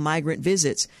overall migrant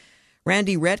visits.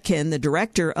 Randy Retkin, the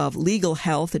director of Legal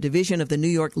Health, a division of the New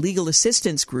York Legal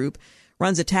Assistance Group,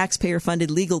 runs a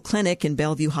taxpayer-funded legal clinic in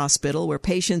Bellevue Hospital where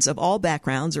patients of all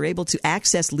backgrounds are able to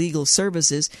access legal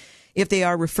services if they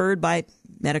are referred by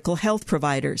medical health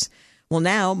providers. Well,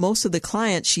 now, most of the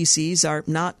clients she sees are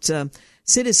not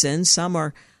citizens, some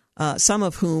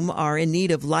of whom are in need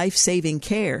of life-saving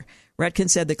care. Retkin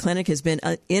said the clinic has been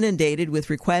inundated with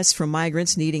requests from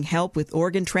migrants needing help with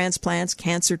organ transplants,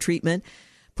 cancer treatment,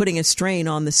 putting a strain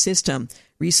on the system.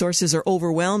 Resources are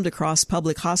overwhelmed across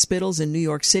public hospitals in New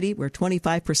York City, where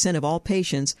 25% of all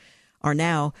patients are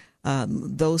now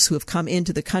those who have come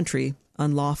into the country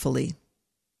unlawfully.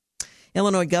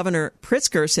 Illinois Governor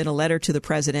Pritzker sent a letter to the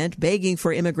president begging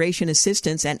for immigration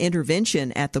assistance and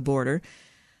intervention at the border.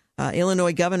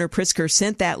 Illinois Governor Pritzker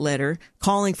sent that letter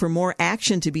calling for more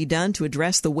action to be done to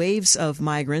address the waves of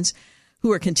migrants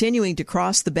who are continuing to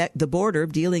cross the border,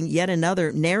 dealing yet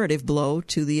another narrative blow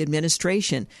to the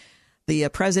administration. The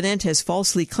president has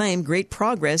falsely claimed great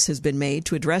progress has been made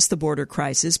to address the border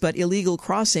crisis, but illegal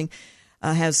crossing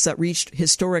has reached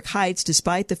historic heights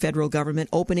despite the federal government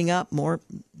opening up more,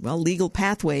 legal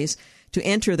pathways to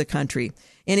enter the country.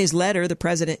 In his letter, to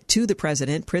the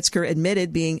president, Pritzker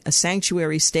admitted being a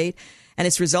sanctuary state, and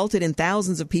it's resulted in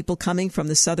thousands of people coming from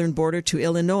the southern border to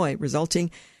Illinois, resulting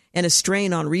in a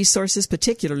strain on resources,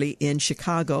 particularly in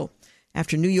Chicago.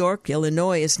 After New York,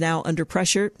 Illinois is now under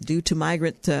pressure due to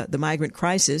the migrant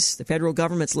crisis. The federal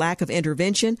government's lack of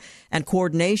intervention and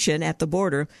coordination at the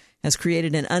border has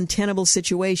created an untenable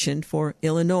situation for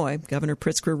Illinois, Governor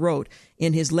Pritzker wrote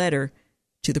in his letter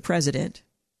to the president.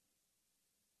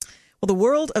 Well, the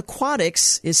World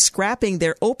Aquatics is scrapping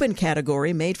their open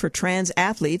category made for trans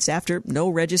athletes after no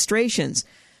registrations.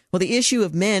 Well, the issue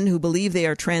of men who believe they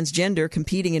are transgender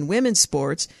competing in women's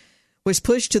sports was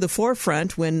pushed to the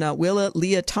forefront when Willa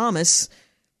Leah Thomas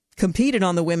competed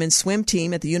on the women's swim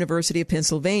team at the University of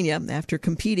Pennsylvania after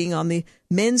competing on the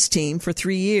men's team for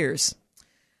 3 years.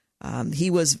 He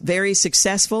was very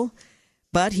successful,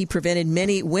 but he prevented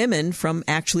many women from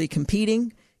actually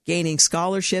competing, gaining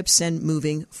scholarships, and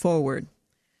moving forward.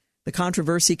 The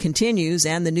controversy continues,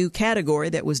 and the new category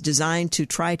that was designed to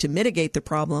try to mitigate the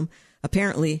problem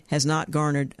apparently has not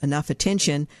garnered enough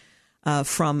attention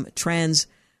from trans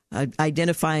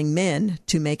identifying men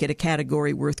to make it a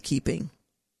category worth keeping.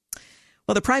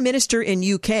 Well, the Prime Minister in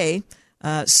UK,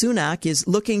 Sunak, is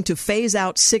looking to phase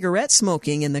out cigarette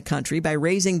smoking in the country by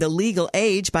raising the legal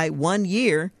age by 1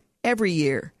 year every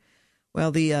year.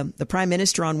 Well, the Prime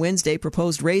Minister on Wednesday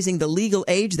proposed raising the legal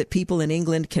age that people in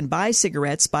England can buy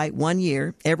cigarettes by 1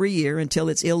 year every year until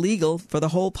it's illegal for the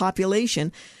whole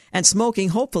population, and smoking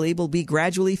hopefully will be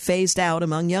gradually phased out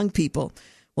among young people.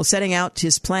 Well, setting out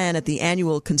his plan at the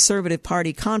annual Conservative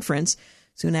Party conference,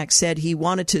 Sunak said he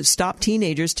wanted to stop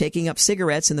teenagers taking up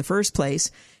cigarettes in the first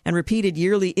place, and repeated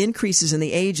yearly increases in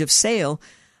the age of sale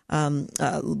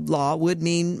law would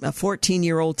mean a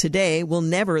 14-year-old today will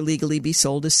never legally be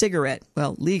sold a cigarette.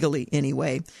 Well, legally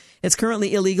anyway. It's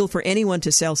currently illegal for anyone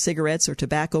to sell cigarettes or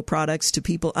tobacco products to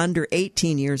people under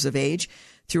 18 years of age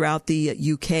throughout the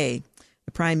UK.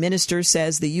 The Prime Minister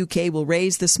says the UK will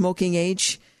raise the smoking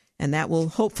age, and that will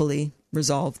hopefully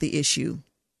resolve the issue.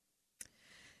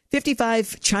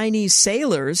 55 Chinese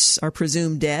sailors are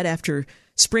presumed dead after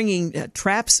springing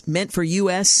traps meant for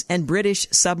U.S. and British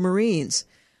submarines.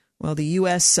 Well, the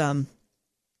U.S.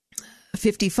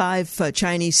 55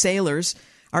 Chinese sailors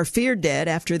are feared dead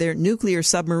after their nuclear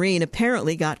submarine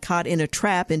apparently got caught in a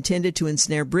trap intended to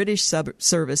ensnare British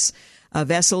service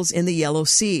vessels in the Yellow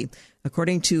Sea.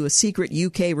 According to a secret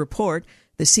UK report,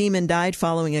 the seamen died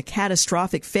following a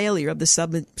catastrophic failure of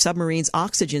the submarine's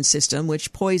oxygen system,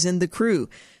 which poisoned the crew.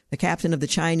 The captain of the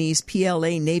Chinese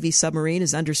PLA Navy submarine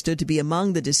is understood to be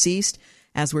among the deceased,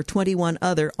 as were 21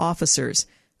 other officers.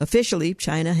 Officially,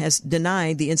 China has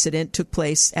denied the incident took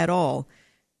place at all.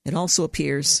 It also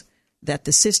appears that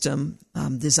the system,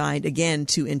 designed again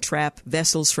to entrap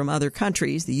vessels from other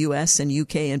countries, the U.S. and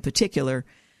U.K. in particular,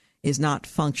 is not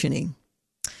functioning.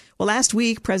 Well, last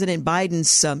week, President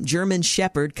Biden's German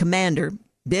Shepherd commander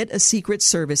bit a Secret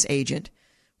Service agent.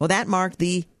 Well, that marked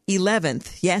the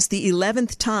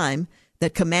 11th time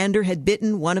that commander had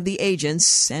bitten one of the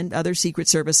agents and other Secret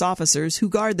Service officers who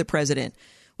guard the president.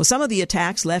 Well, some of the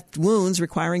attacks left wounds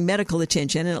requiring medical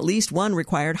attention, and at least one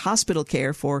required hospital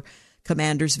care for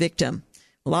commander's victim.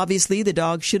 Well, obviously, the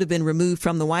dog should have been removed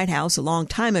from the White House a long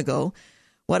time ago.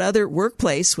 What other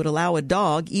workplace would allow a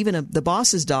dog, even the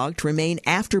boss's dog, to remain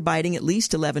after biting at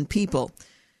least 11 people?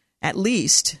 At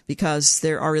least, because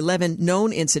there are 11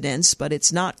 known incidents, but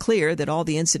it's not clear that all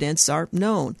the incidents are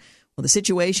known. Well, the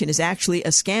situation is actually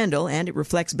a scandal, and it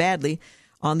reflects badly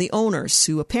on the owners,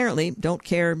 who apparently don't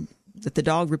care that the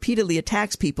dog repeatedly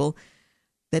attacks people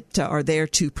that are there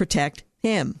to protect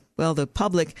him. Well, the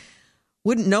public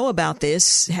wouldn't know about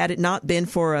this had it not been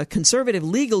for a conservative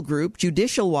legal group,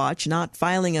 Judicial Watch, not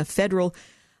filing a federal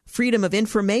Freedom of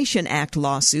Information Act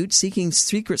lawsuit seeking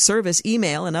Secret Service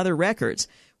email and other records.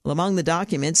 Well, among the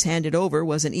documents handed over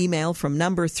was an email from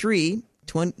number 3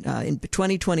 in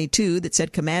 2022 that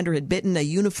said commander had bitten a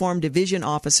uniformed division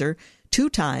officer 2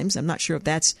 times. I'm not sure if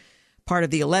that's part of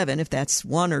the 11, if that's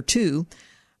 1 or 2,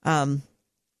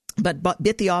 but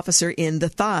bit the officer in the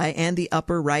thigh and the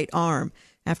upper right arm.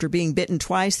 After being bitten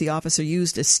twice, the officer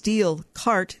used a steel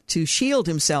cart to shield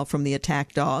himself from the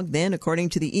attack dog. Then, according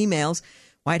to the emails,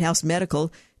 White House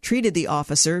Medical treated the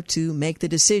officer to make the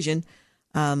decision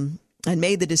and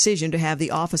made the decision to have the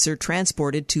officer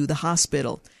transported to the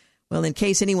hospital. Well, in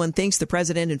case anyone thinks the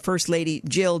president and First Lady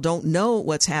Jill don't know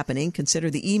what's happening,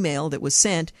 consider the email that was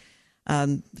sent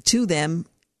to them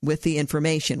with the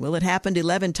information. Well, it happened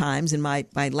 11 times, in my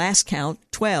last count,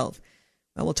 12.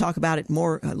 Well, we'll talk about it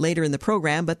more later in the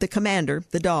program, but the commander,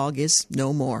 the dog, is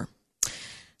no more.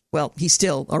 Well, he's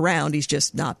still around. He's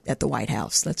just not at the White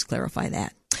House. Let's clarify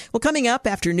that. Well, coming up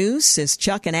after news is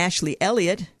Chuck and Ashley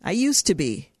Elliott, I Used to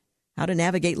Be. How to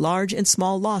navigate large and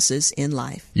small losses in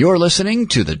life. You're listening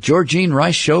to the Georgene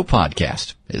Rice Show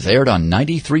podcast. It's aired on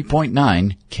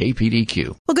 93.9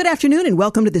 KPDQ. Well, good afternoon and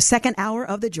welcome to the second hour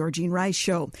of the Georgene Rice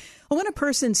Show. Well, when a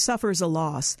person suffers a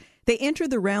loss, they enter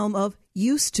the realm of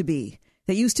used to be.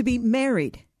 They used to be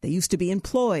married. They used to be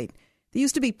employed. They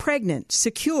used to be pregnant,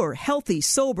 secure, healthy,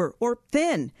 sober, or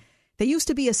thin. They used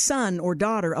to be a son or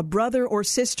daughter, a brother or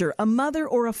sister, a mother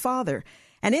or a father.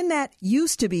 And in that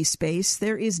used to be space,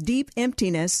 there is deep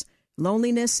emptiness,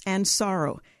 loneliness, and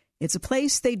sorrow. It's a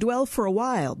place they dwell for a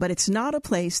while, but it's not a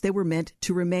place they were meant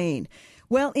to remain.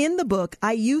 Well, in the book,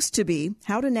 I Used to Be,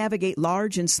 How to Navigate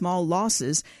Large and Small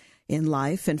Losses in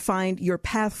Life and Find Your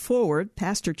Path Forward,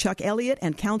 Pastor Chuck Elliott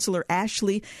and Counselor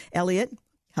Ashley Elliott,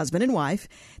 husband and wife,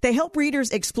 they help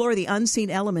readers explore the unseen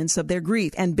elements of their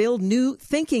grief and build new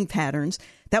thinking patterns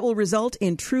that will result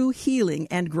in true healing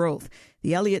and growth.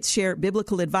 The Elliots share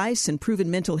biblical advice and proven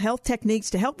mental health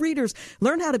techniques to help readers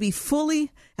learn how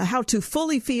to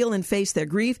fully feel and face their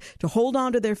grief, to hold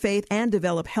on to their faith, and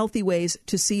develop healthy ways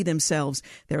to see themselves,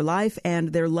 their life,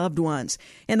 and their loved ones.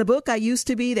 In the book, I Used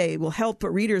to Be, they will help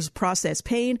readers process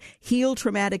pain, heal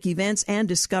traumatic events, and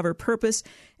discover purpose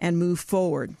and move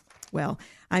forward. Well,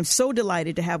 I'm so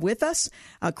delighted to have with us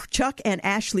Chuck and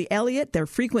Ashley Elliott. They're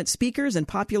frequent speakers and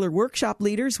popular workshop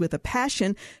leaders with a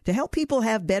passion to help people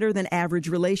have better than average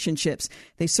relationships.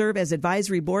 They serve as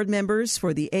advisory board members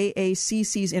for the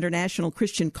AACC's International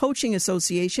Christian Coaching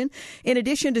Association. In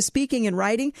addition to speaking and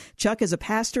writing, Chuck is a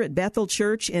pastor at Bethel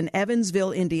Church in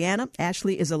Evansville, Indiana.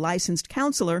 Ashley is a licensed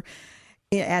counselor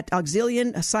at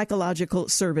Auxilian Psychological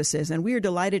Services. And we are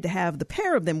delighted to have the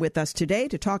pair of them with us today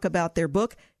to talk about their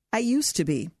book, I Used to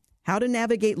Be, How to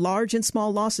Navigate Large and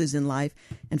Small Losses in Life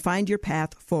and Find Your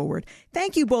Path Forward.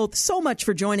 Thank you both so much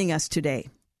for joining us today.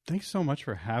 Thanks so much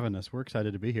for having us. We're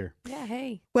excited to be here. Yeah,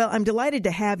 hey. Well, I'm delighted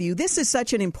to have you. This is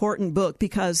such an important book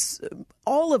because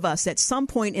all of us at some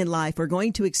point in life are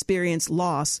going to experience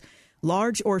loss,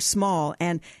 large or small,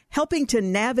 and helping to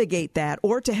navigate that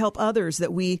or to help others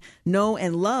that we know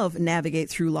and love navigate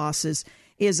through losses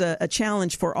is a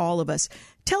challenge for all of us.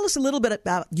 Tell us a little bit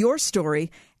about your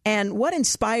story and what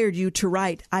inspired you to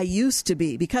write I Used to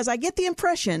Be? Because I get the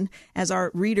impression, as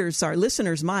our readers, our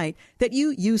listeners might, that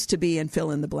you used to be and fill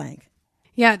in the blank.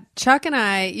 Yeah, Chuck and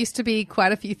I used to be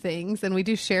quite a few things, and we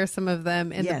do share some of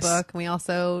them in the book. And we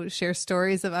also share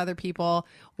stories of other people.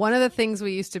 One of the things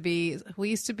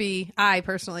I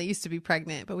personally used to be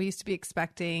pregnant, but we used to be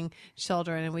expecting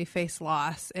children, and we faced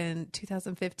loss in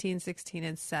 2015, 16,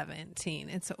 and 17.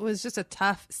 And so it was just a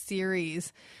tough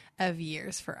series of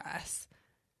years for us.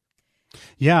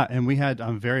 Yeah, and we had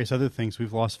various other things.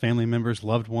 We've lost family members,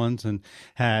 loved ones, and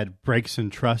had breaks in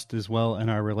trust as well in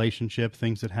our relationship,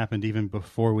 things that happened even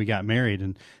before we got married,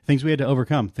 and things we had to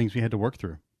overcome, things we had to work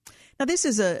through. Now, this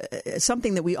is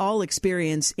something that we all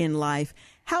experience in life.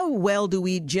 How well do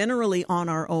we generally on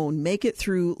our own make it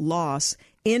through loss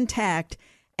intact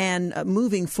and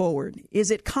moving forward?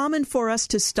 Is it common for us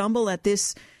to stumble at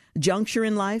this juncture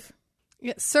in life?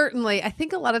 Yeah, certainly. I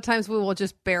think a lot of times we will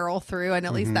just barrel through, and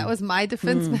at least that was my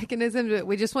defense mechanism.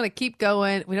 We just want to keep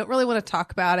going. We don't really want to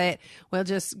talk about it. We'll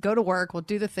just go to work. We'll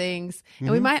do the things. And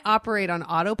we might operate on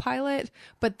autopilot,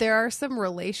 but there are some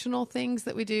relational things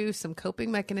that we do, some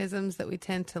coping mechanisms that we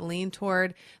tend to lean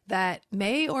toward that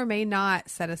may or may not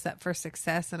set us up for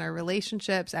success in our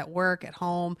relationships, at work, at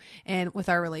home, and with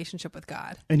our relationship with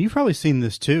God. And you've probably seen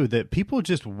this too, that people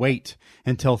just wait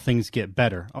until things get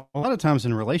better. A lot of times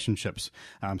in relationships,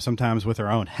 sometimes with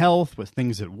our own health, with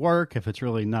things at work, if it's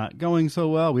really not going so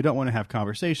well, we don't want to have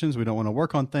conversations. We don't want to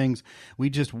work on things. We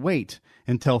just wait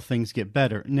until things get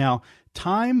better. Now,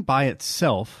 time by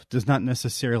itself does not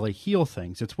necessarily heal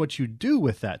things. It's what you do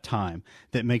with that time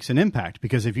that makes an impact.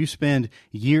 Because if you spend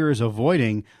years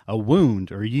avoiding a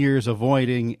wound or years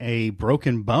avoiding a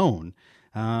broken bone,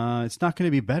 it's not going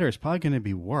to be better. It's probably going to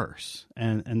be worse.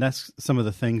 And that's some of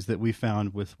the things that we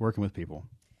found with working with people.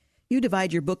 You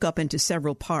divide your book up into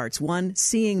several parts. One,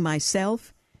 seeing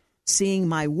myself, seeing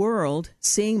my world,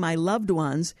 seeing my loved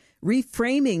ones,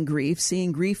 reframing grief,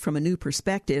 seeing grief from a new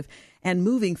perspective, and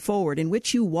moving forward, in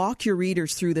which you walk your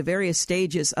readers through the various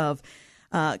stages of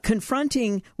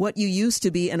confronting what you used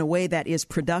to be in a way that is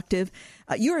productive.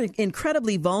 You're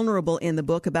incredibly vulnerable in the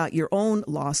book about your own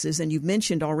losses, and you've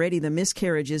mentioned already the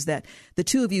miscarriages that the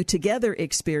two of you together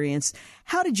experienced.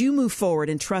 How did you move forward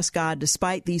and trust God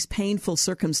despite these painful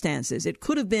circumstances? It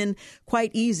could have been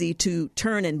quite easy to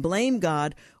turn and blame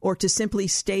God or to simply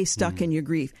stay stuck in your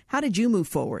grief. How did you move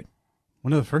forward?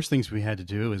 One of the first things we had to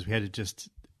do is we had to just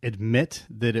admit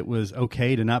that it was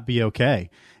okay to not be okay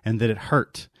and that it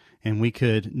hurt. And we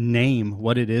could name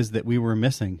what it is that we were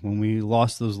missing. When we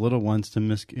lost those little ones to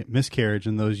miscarriage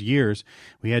in those years,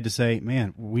 we had to say,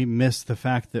 man, we miss the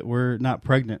fact that we're not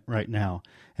pregnant right now.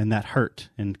 And that hurt,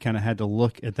 and kind of had to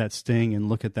look at that sting and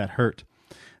look at that hurt.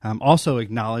 Also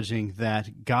acknowledging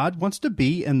that God wants to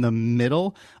be in the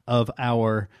middle of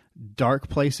our dark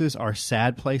places, our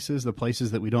sad places, the places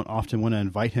that we don't often want to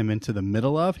invite him into the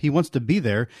middle of. He wants to be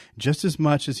there just as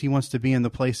much as he wants to be in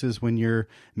the places when you're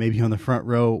maybe on the front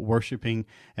row worshiping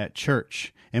at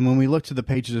church. And when we look to the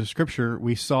pages of Scripture,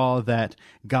 we saw that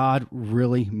God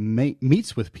really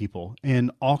meets with people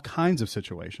in all kinds of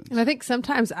situations. And I think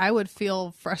sometimes I would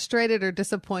feel frustrated or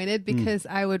disappointed because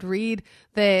I would read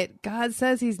that God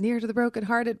says he's near to the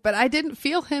brokenhearted, but I didn't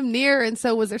feel him near. And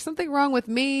so was there something wrong with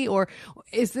me, or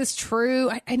is this true?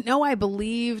 I know I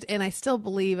believed, and I still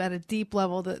believe at a deep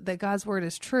level that God's word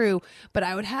is true, but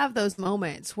I would have those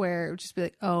moments where it would just be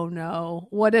like, oh no,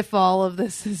 what if all of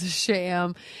this is a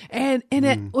sham? And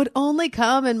it would only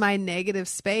come in my negative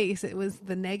space. It was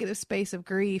the negative space of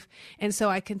grief. And so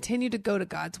I continued to go to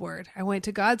God's word. I went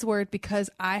to God's word because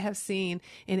I have seen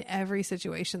in every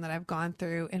situation that I've gone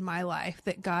through in my life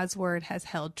that God's word has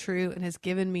held true and has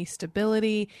given me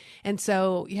stability. And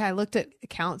so, I looked at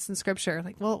accounts in Scripture,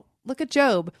 like, well, look at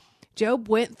Job. Job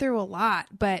went through a lot,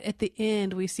 but at the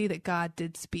end, we see that God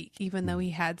did speak, even though he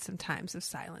had some times of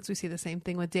silence. We see the same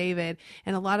thing with David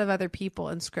and a lot of other people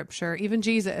in Scripture. Even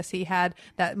Jesus, he had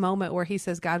that moment where he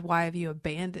says, God, why have you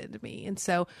abandoned me? And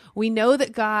so we know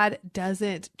that God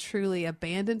doesn't truly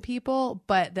abandon people,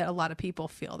 but that a lot of people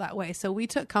feel that way. So we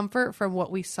took comfort from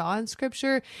what we saw in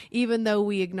Scripture, even though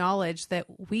we acknowledged that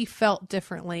we felt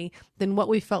differently than what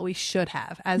we felt we should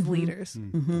have as leaders.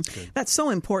 That's so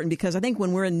important, because I think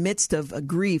when we're in midst of a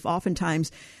grief,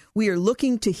 oftentimes we are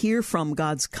looking to hear from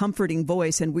God's comforting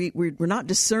voice, and we're not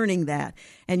discerning that.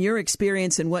 And your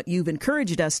experience and what you've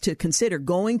encouraged us to consider,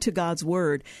 going to God's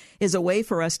word, is a way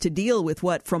for us to deal with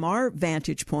what, from our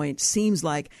vantage point, seems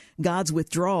like God's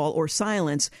withdrawal or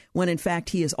silence, when in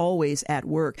fact he is always at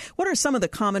work. What are some of the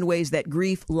common ways that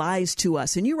grief lies to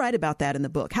us? And you write about that in the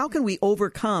book. How can we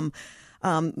overcome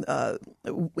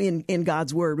in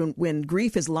God's word when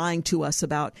grief is lying to us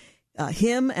about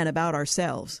him and about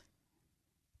ourselves?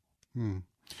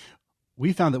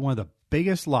 We found that one of the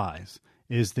biggest lies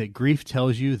is that grief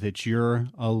tells you that you're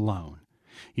alone.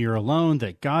 you're alone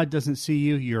that God doesn't see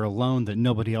you. You're alone that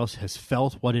nobody else has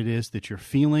felt what it is that you're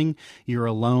feeling. You're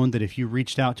alone that if you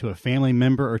reached out to a family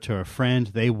member or to a friend,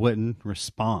 they wouldn't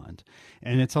respond.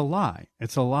 And it's a lie.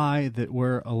 It's a lie that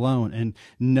we're alone. And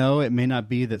no, it may not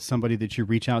be that somebody that you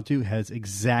reach out to has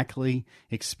exactly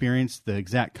experienced the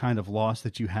exact kind of loss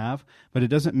that you have, but it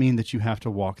doesn't mean that you have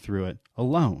to walk through it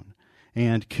alone.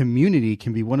 And community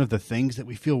can be one of the things that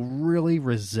we feel really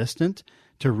resistant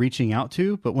to reaching out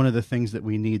to, but one of the things that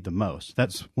we need the most.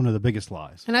 That's one of the biggest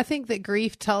lies. And I think that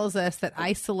grief tells us that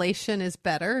isolation is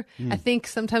better. I think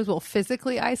sometimes we'll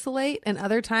physically isolate, and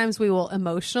other times we will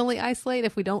emotionally isolate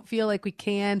if we don't feel like we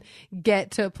can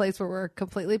get to a place where we're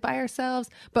completely by ourselves.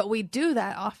 But we do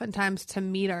that oftentimes to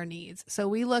meet our needs. So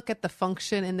we look at the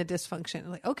function and the dysfunction.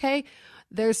 Like, okay,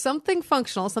 there's something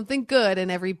functional, something good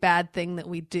in every bad thing that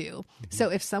we do. So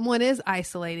if someone is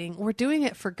isolating, we're doing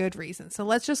it for good reasons. So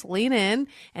let's just lean in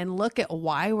and look at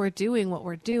why we're doing what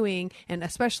we're doing, and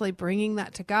especially bringing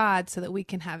that to God so that we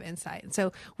can have insight. And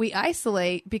so we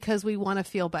isolate because we want to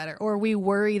feel better, or we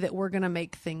worry that we're going to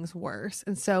make things worse.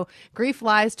 And so grief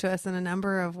lies to us in a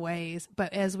number of ways,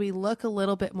 but as we look a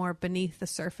little bit more beneath the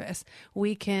surface,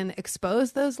 we can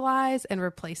expose those lies and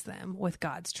replace them with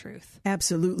God's truth.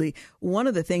 Absolutely. One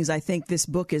of the things I think this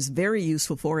book is very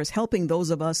useful for is helping those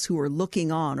of us who are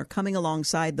looking on or coming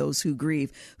alongside those who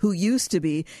grieve, who used to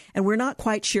be, and we're not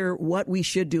quite sure what we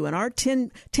should do. And our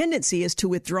tendency is to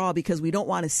withdraw because we don't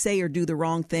want to say or do the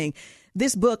wrong thing.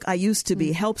 This book, I Used to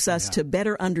Be, helps us to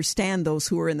better understand those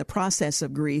who are in the process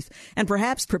of grief and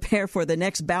perhaps prepare for the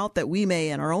next bout that we may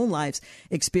in our own lives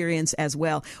experience as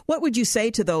well. What would you say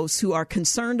to those who are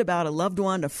concerned about a loved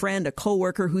one, a friend, a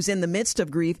coworker who's in the midst of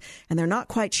grief and they're not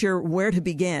quite sure where to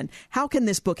begin? How can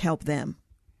this book help them?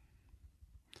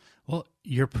 Well,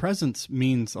 your presence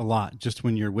means a lot just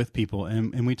when you're with people.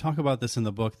 And we talk about this in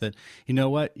the book that, you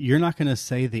know what, you're not going to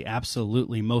say the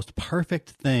absolutely most perfect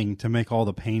thing to make all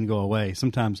the pain go away.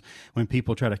 Sometimes when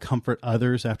people try to comfort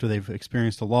others after they've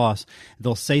experienced a loss,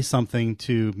 they'll say something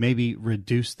to maybe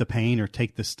reduce the pain or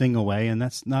take the sting away. And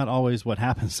that's not always what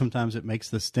happens. Sometimes it makes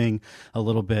the sting a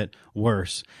little bit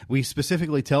worse. We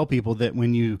specifically tell people that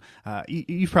when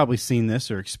you've probably seen this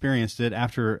or experienced it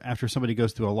after somebody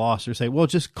goes through a loss, or say, well,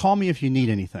 just call me if you need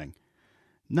anything.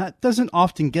 That doesn't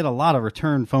often get a lot of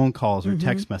return phone calls or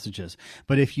text messages.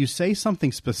 But if you say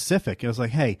something specific, it was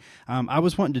like, hey, I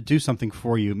was wanting to do something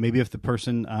for you. Maybe if the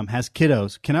person has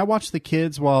kiddos, can I watch the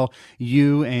kids while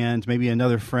you and maybe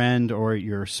another friend or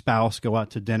your spouse go out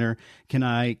to dinner? Can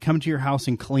I come to your house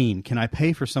and clean? Can I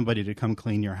pay for somebody to come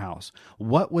clean your house?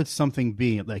 What would something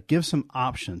be? Like, give some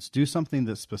options. Do something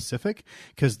that's specific,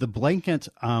 because the blanket,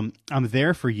 I'm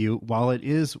there for you, while it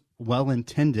is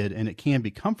well-intended and it can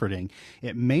be comforting,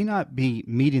 it may not be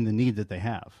meeting the need that they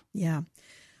have. Yeah.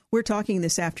 We're talking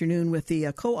this afternoon with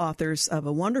the co-authors of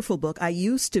a wonderful book, I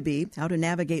Used to Be, How to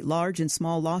Navigate Large and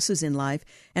Small Losses in Life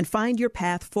and Find Your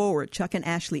Path Forward, Chuck and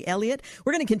Ashley Elliott.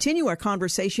 We're going to continue our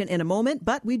conversation in a moment,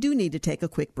 but we do need to take a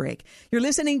quick break. You're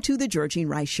listening to The Georgene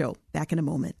Rice Show. Back in a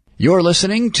moment. You're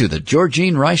listening to the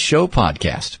Georgene Rice Show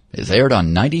podcast. It's aired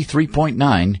on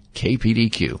 93.9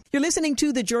 KPDQ. You're listening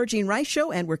to the Georgene Rice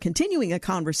Show, and we're continuing a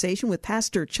conversation with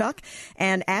Pastor Chuck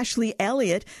and Ashley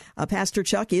Elliott. Pastor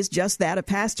Chuck is just that, a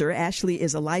pastor. Ashley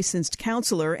is a licensed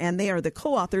counselor, and they are the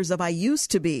co-authors of I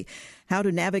Used to Be, How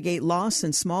to Navigate Loss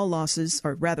and Small Losses,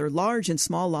 or rather large and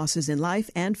small losses in life,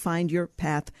 and Find Your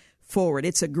Path Forward.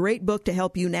 It's a great book to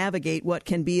help you navigate what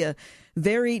can be a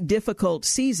very difficult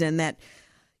season that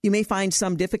you may find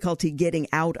some difficulty getting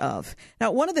out of.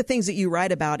 Now, one of the things that you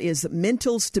write about is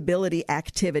mental stability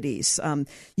activities.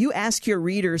 You ask your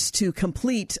readers to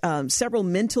complete several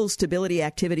mental stability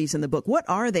activities in the book. What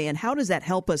are they, and how does that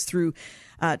help us through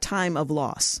time of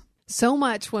loss? So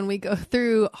much when we go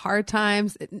through hard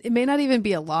times, it may not even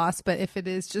be a loss, but if it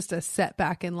is just a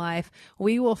setback in life,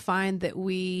 we will find that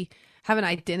we have an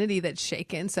identity that's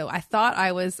shaken. So I thought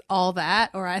I was all that,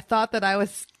 or I thought that I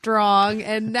was strong,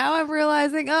 and now I'm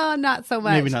realizing, oh, not so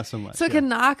much. Maybe not so much. So it can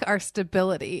knock our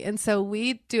stability. And so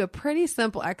we do a pretty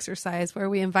simple exercise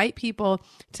where we invite people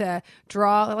to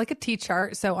draw like a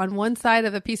T-chart. So on one side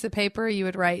of a piece of paper, you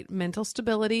would write mental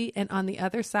stability, and on the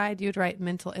other side, you would write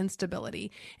mental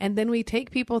instability. And then we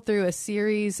take people through a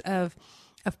series of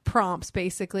prompts,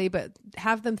 basically, but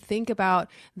have them think about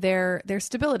their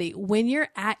stability. When you're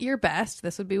at your best,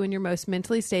 this would be when you're most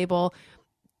mentally stable,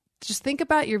 just think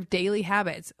about your daily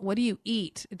habits. What do you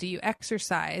eat? Do you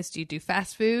exercise? Do you do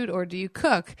fast food, or do you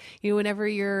cook? Whenever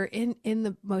you're in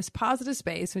the most positive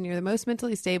space, when you're the most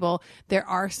mentally stable, there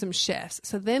are some shifts.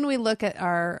 So then we look at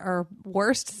our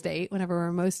worst state, whenever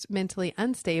we're most mentally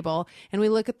unstable, and we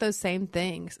look at those same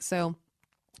things. So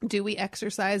Do we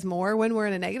exercise more when we're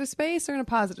in a negative space or in a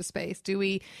positive space? Do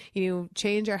we,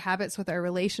 change our habits with our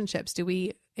relationships? Do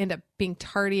we end up being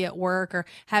tardy at work or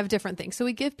have different things? So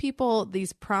we give people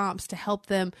these prompts to help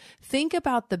them think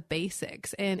about the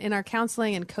basics. And in our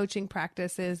counseling and coaching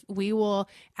practices, we will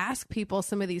ask people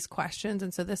some of these questions.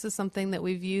 And so this is something that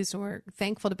we've used, and we're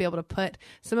thankful to be able to put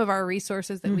some of our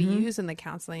resources that we use in the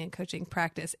counseling and coaching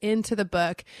practice into the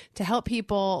book to help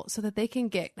people so that they can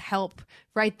get help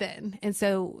right then. And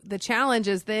so the challenge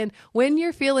is then when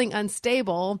you're feeling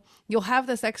unstable, you'll have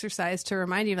this exercise to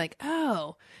remind you like,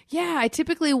 oh, yeah, I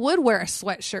typically would wear a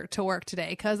sweatshirt to work today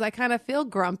because I kind of feel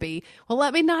grumpy. Well,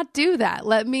 let me not do that.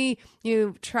 Let me,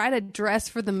 try to dress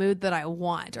for the mood that I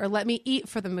want, or let me eat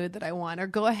for the mood that I want, or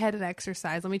go ahead and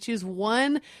exercise. Let me choose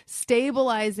one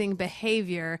stabilizing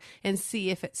behavior and see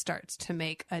if it starts to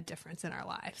make a difference in our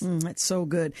lives. That's so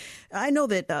good. I know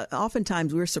that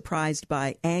oftentimes we're surprised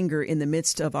by anger in the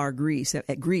midst of our grief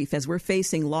as we're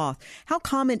facing loss. How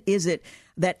common is it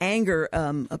that anger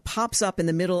pops up in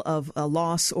the middle of a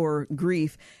loss or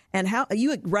grief? And how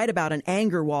you write about an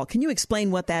anger wall. Can you explain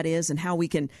what that is and how we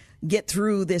can get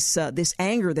through this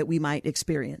anger that we might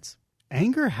experience?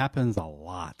 Anger happens a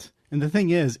lot. And the thing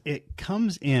is, it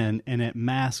comes in and it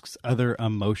masks other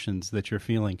emotions that you're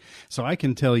feeling. So I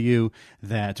can tell you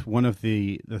that one of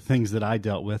the things that I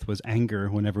dealt with was anger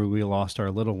whenever we lost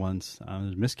our little ones,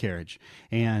 miscarriage.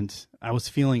 And I was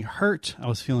feeling hurt. I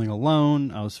was feeling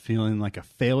alone. I was feeling like a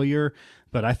failure.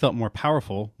 But I felt more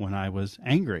powerful when I was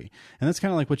angry. And that's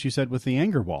kind of like what you said with the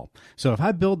anger wall. So if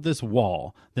I build this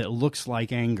wall that looks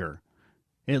like anger,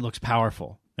 it looks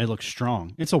powerful. It looks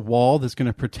strong. It's a wall that's going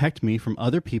to protect me from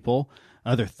other people,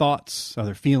 other thoughts,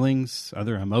 other feelings,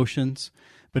 other emotions.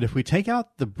 But if we take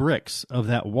out the bricks of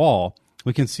that wall,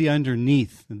 we can see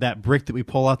underneath that brick that we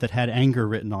pull out that had anger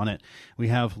written on it, we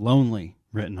have lonely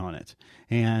written on it.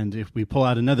 And if we pull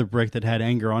out another brick that had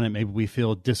anger on it, maybe we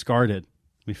feel discarded.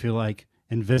 We feel like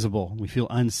invisible. We feel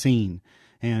unseen.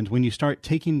 And when you start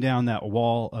taking down that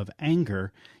wall of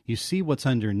anger, you see what's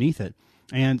underneath it.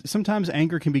 And sometimes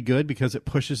anger can be good because it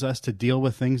pushes us to deal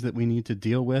with things that we need to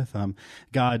deal with.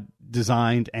 God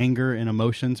designed anger and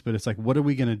emotions, but it's like, what are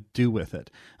we going to do with it?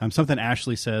 Something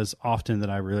Ashley says often that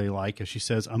I really like is she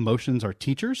says, emotions are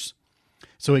teachers.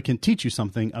 So it can teach you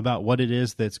something about what it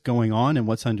is that's going on and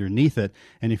what's underneath it.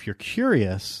 And if you're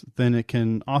curious, then it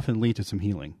can often lead to some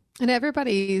healing. And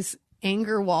everybody's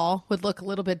anger wall would look a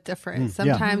little bit different.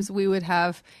 Sometimes we would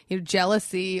have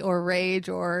jealousy or rage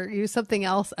or something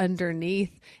else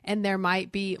underneath, and there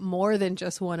might be more than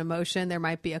just one emotion. There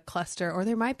might be a cluster, or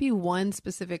there might be one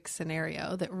specific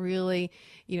scenario that really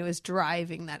is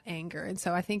driving that anger. And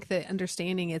so I think that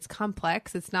understanding it's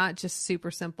complex. It's not just super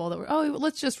simple that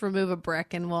let's just remove a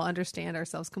brick and we'll understand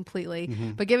ourselves completely.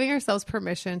 But giving ourselves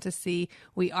permission to see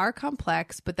we are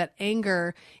complex, but that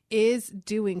anger is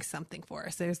doing something for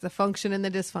us. There's the function and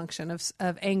the dysfunction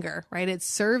of anger, right? It's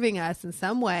serving us in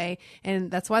some way. And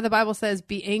that's why the Bible says,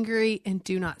 be angry and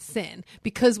do not sin,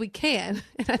 because we can.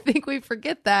 And I think we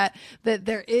forget that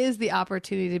there is the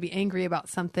opportunity to be angry about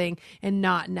something and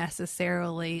not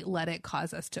necessarily let it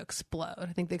cause us to explode.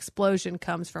 I think the explosion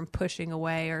comes from pushing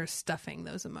away or stuffing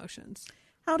those emotions.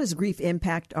 How does grief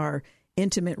impact our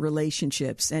intimate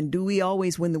relationships? And do we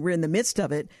always, when we're in the midst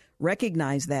of it,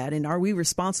 recognize that? And are we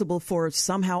responsible for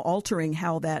somehow altering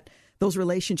how those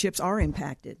relationships are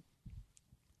impacted?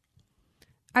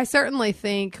 I certainly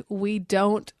think we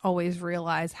don't always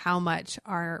realize how much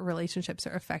our relationships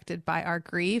are affected by our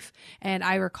grief. And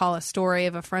I recall a story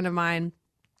of a friend of mine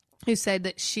who said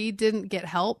that she didn't get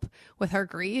help with her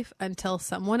grief until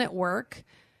someone at work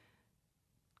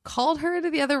called her into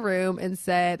the other room and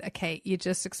said, okay, you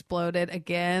just exploded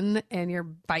again and you're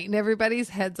biting everybody's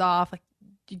heads off. Like,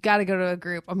 you got to go to a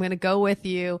group. I'm going to go with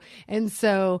you. And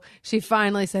so she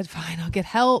finally said, fine, I'll get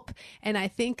help. And I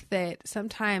think that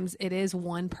sometimes it is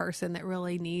one person that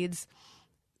really needs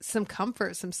some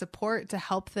comfort, some support to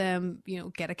help them,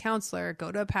 get a counselor,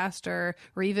 go to a pastor,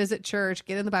 revisit church,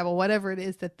 get in the Bible, whatever it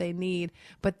is that they need.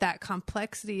 But that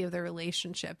complexity of the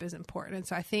relationship is important. And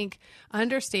so I think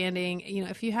understanding,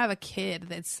 if you have a kid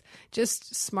that's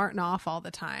just smarting off all the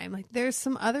time, like there's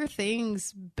some other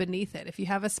things beneath it. If you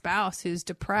have a spouse who's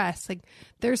depressed, like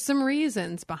there's some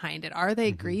reasons behind it. Are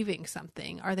they grieving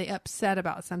something? Are they upset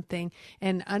about something?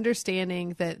 And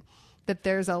understanding that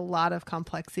there's a lot of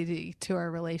complexity to our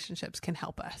relationships can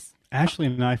help us. Ashley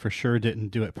and I for sure didn't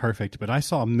do it perfect, but I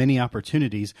saw many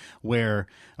opportunities where,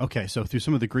 so through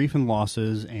some of the grief and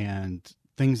losses and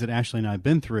things that Ashley and I have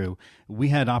been through, we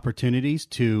had opportunities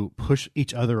to push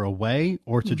each other away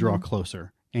or to draw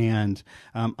closer. And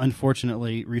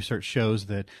unfortunately, research shows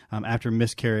that after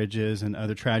miscarriages and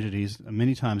other tragedies,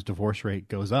 many times divorce rate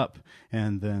goes up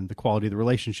and then the quality of the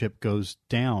relationship goes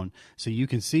down. So you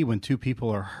can see when two people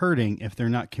are hurting, if they're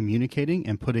not communicating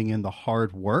and putting in the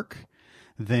hard work,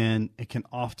 then it can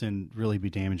often really be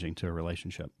damaging to a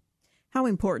relationship. How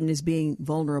important is being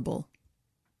vulnerable?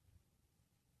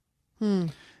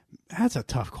 That's a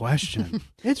tough question.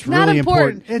 It's Not really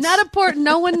important. It's, Not important.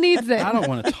 No one needs it. I don't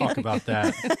want to talk about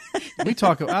that. We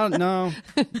talk. I don't know.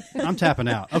 I'm tapping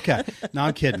out. Okay. No,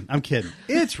 I'm kidding.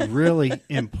 It's really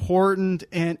important,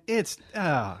 and it's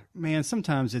man.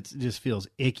 Sometimes it just feels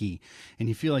icky, and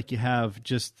you feel like you have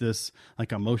just this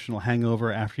like emotional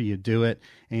hangover after you do it.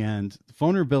 And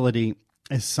vulnerability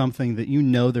is something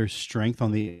that there's strength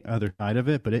on the other side of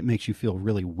it, but it makes you feel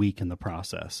really weak in the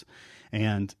process.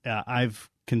 And I've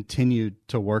continued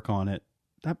to work on it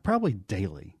probably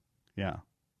daily. Yeah.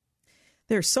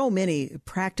 There's so many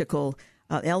practical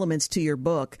elements to your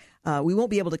book. We won't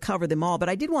be able to cover them all, but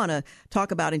I did want to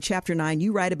talk about in Chapter 9,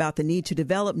 you write about the need to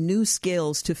develop new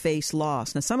skills to face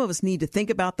loss. Now, some of us need to think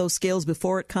about those skills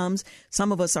before it comes.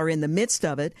 Some of us are in the midst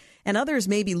of it, and others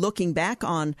may be looking back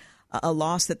on a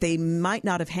loss that they might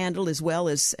not have handled as well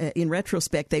as in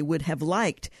retrospect they would have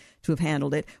liked to have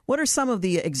handled it. What are some of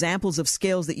the examples of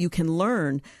skills that you can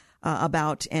learn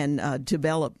about and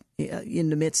develop in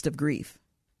the midst of grief?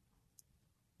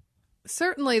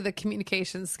 Certainly the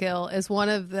communication skill is one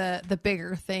of the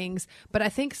bigger things, but I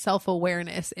think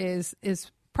self-awareness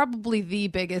is probably the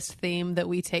biggest theme that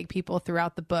we take people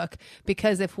throughout the book,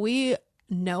 because if we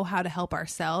know how to help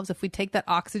ourselves, if we take that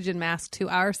oxygen mask to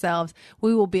ourselves,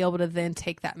 we will be able to then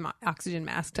take that oxygen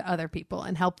mask to other people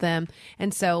and help them.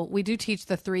 And so we do teach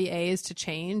the 3 A's to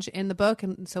change in the book.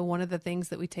 And so one of the things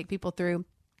that we take people through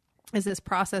is this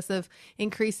process of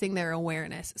increasing their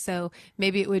awareness. So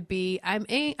maybe it would be,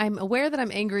 I'm aware that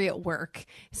I'm angry at work.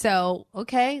 So,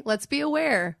 okay, let's be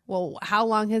aware. Well, how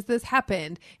long has this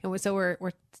happened? And so we're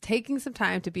taking some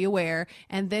time to be aware,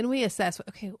 and then we assess,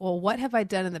 okay, well, what have I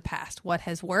done in the past? What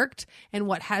has worked and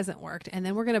what hasn't worked? And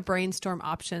then we're going to brainstorm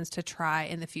options to try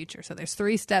in the future. So there's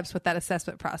 3 steps with that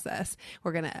assessment process.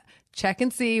 We're going to check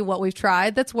and see what we've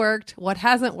tried that's worked, what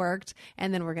hasn't worked,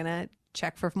 and then we're going to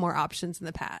check for more options in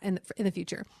the past, in the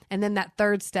future. And then that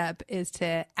 3rd step is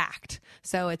to act.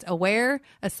 So it's aware,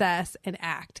 assess, and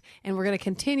act. And we're going to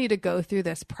continue to go through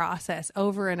this process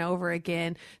over and over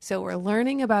again. So we're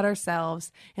learning about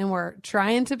ourselves, and we're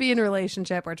trying to be in a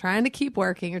relationship. We're trying to keep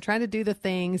working. We're trying to do the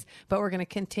things, but we're going to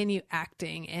continue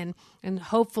acting and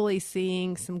hopefully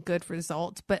seeing some good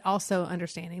results, but also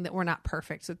understanding that we're not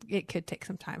perfect. So it could take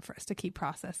some time for us to keep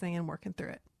processing and working through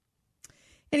it.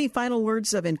 Any final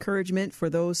words of encouragement for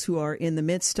those who are in the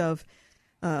midst of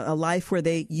a life where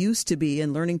they used to be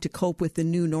and learning to cope with the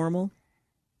new normal?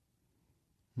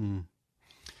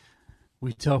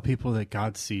 We tell people that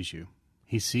God sees you.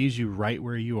 He sees you right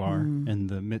where you are in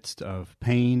the midst of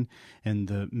pain, in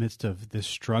the midst of this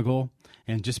struggle.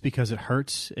 And just because it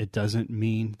hurts, it doesn't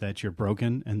mean that you're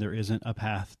broken and there isn't a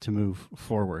path to move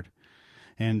forward.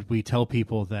 And we tell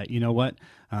people that, you know what,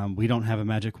 we don't have a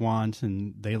magic wand,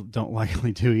 and they don't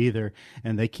likely do either,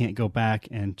 and they can't go back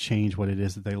and change what it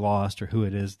is that they lost or who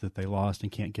it is that they lost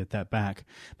and can't get that back.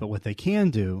 But what they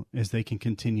can do is they can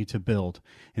continue to build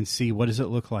and see what does it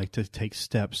look like to take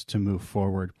steps to move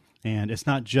forward. And it's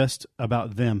not just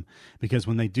about them, because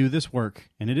when they do this work,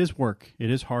 and it is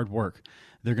hard work,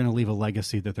 they're going to leave a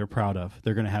legacy that they're proud of.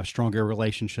 They're going to have stronger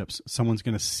relationships. Someone's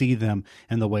going to see them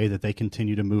in the way that they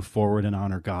continue to move forward and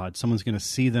honor God. Someone's going to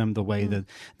see them the way that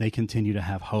they continue to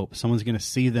have hope. Someone's going to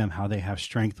see them how they have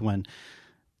strength when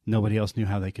nobody else knew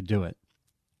how they could do it.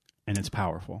 And it's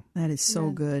powerful. That is so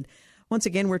good. Once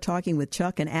again, we're talking with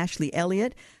Chuck and Ashley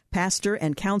Elliott, pastor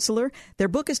and counselor. Their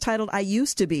book is titled, I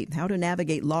Used to Be, How to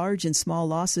Navigate Large and Small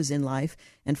Losses in Life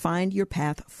and Find Your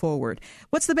Path Forward.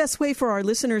 What's the best way for our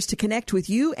listeners to connect with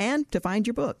you and to find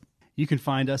your book? You can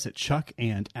find us at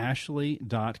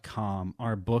chuckandashley.com.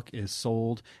 Our book is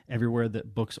sold everywhere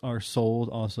that books are sold.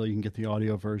 Also, you can get the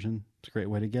audio version. It's a great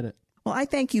way to get it. Well, I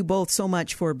thank you both so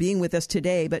much for being with us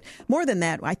today. But more than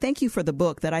that, I thank you for the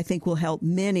book that I think will help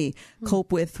many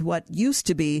cope with what used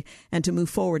to be and to move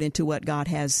forward into what God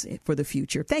has for the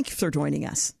future. Thank you for joining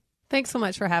us. Thanks so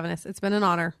much for having us. It's been an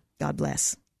honor. God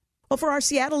bless. Well, for our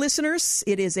Seattle listeners,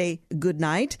 it is a good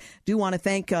night. Do want to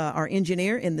thank our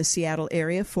engineer in the Seattle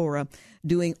area for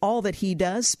doing all that he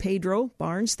does. Pedro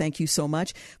Barnes, thank you so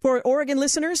much. For Oregon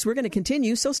listeners, we're going to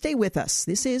continue, so stay with us.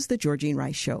 This is The Georgene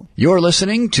Rice Show. You're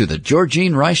listening to The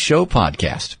Georgene Rice Show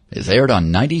podcast. It's aired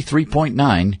on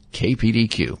 93.9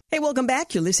 KPDQ. Hey, welcome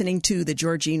back. You're listening to The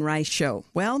Georgene Rice Show.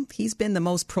 Well, he's been the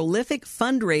most prolific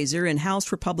fundraiser in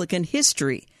House Republican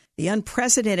history. The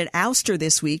unprecedented ouster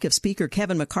this week of Speaker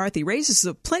Kevin McCarthy raises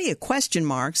plenty of question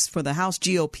marks for the House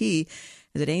GOP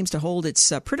as it aims to hold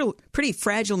its pretty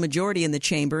fragile majority in the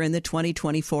chamber in the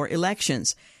 2024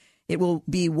 elections. It will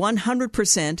be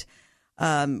 100%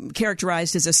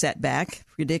 characterized as a setback,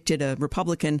 predicted a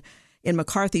Republican in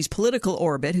McCarthy's political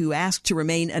orbit who asked to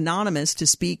remain anonymous to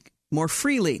speak more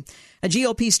freely. A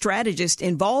GOP strategist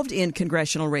involved in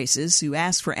congressional races who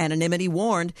asked for anonymity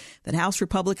warned that House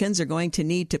Republicans are going to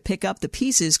need to pick up the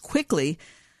pieces quickly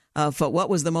of what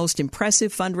was the most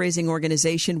impressive fundraising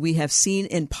organization we have seen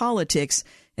in politics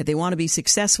if they want to be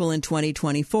successful in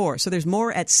 2024. So there's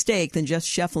more at stake than just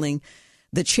shuffling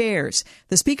the chairs.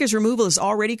 The Speaker's removal has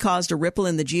already caused a ripple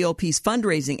in the GOP's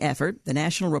fundraising effort. The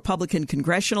National Republican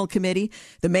Congressional Committee,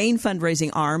 the main fundraising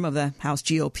arm of the House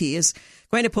GOP, is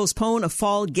going to postpone a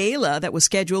fall gala that was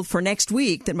scheduled for next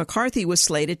week that McCarthy was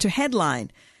slated to headline.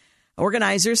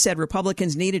 Organizers said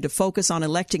Republicans needed to focus on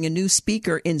electing a new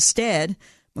speaker instead.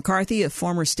 McCarthy, a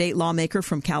former state lawmaker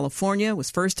from California, was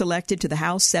first elected to the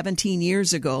House 17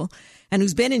 years ago and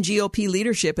who's been in GOP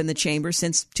leadership in the chamber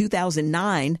since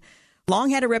 2009,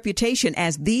 long had a reputation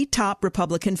as the top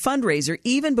Republican fundraiser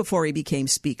even before he became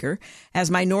Speaker.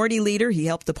 As minority leader, he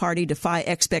helped the party defy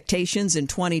expectations in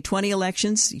 2020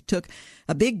 elections. He took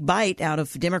a big bite out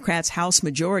of Democrats' House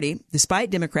majority, despite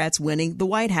Democrats winning the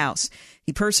White House.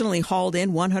 He personally hauled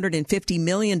in $150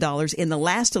 million in the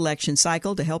last election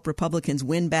cycle to help Republicans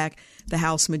win back the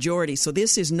House majority. So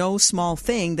this is no small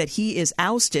thing that he is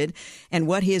ousted, and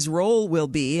what his role will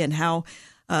be and how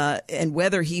and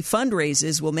whether he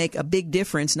fundraises will make a big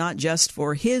difference, not just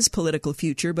for his political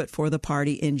future, but for the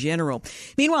party in general.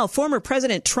 Meanwhile, former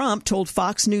President Trump told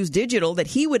Fox News Digital that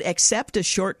he would accept a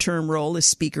short-term role as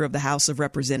Speaker of the House of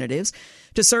Representatives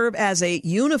to serve as a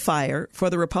unifier for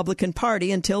the Republican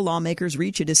Party until lawmakers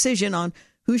reach a decision on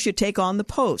who should take on the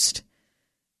post.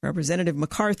 Representative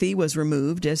McCarthy was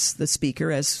removed as the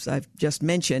Speaker, as I've just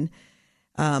mentioned.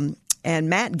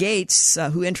 And Matt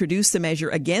Gaetz, who introduced the measure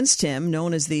against him,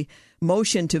 known as the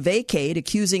motion to vacate,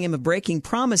 accusing him of breaking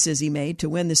promises he made to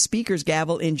win the Speaker's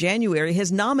gavel in January,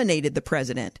 has nominated the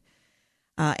president.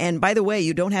 And by the way,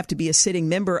 you don't have to be a sitting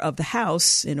member of the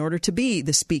House in order to be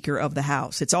the Speaker of the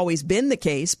House. It's always been the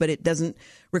case, but it doesn't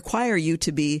require you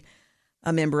to be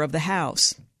a member of the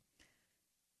House.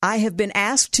 I have been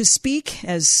asked to speak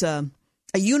as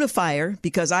a unifier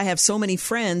because I have so many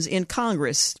friends in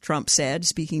Congress, Trump said,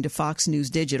 speaking to Fox News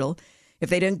Digital. If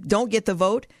they don't get the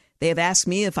vote, they have asked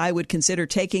me if I would consider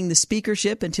taking the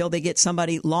speakership until they get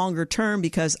somebody longer term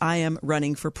because I am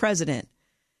running for president.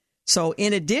 So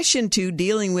in addition to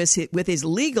dealing with his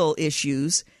legal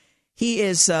issues, he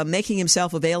is making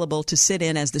himself available to sit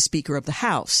in as the Speaker of the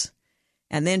House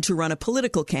and then to run a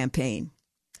political campaign.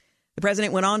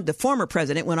 The former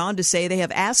president went on to say, they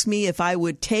have asked me if I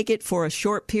would take it for a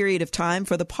short period of time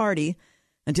for the party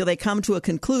until they come to a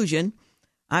conclusion.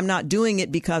 I'm not doing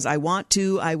it because I want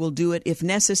to. I will do it if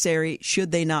necessary,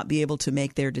 should they not be able to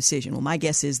make their decision. Well, my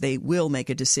guess is they will make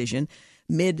a decision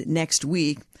mid next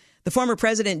week. The former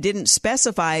president didn't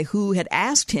specify who had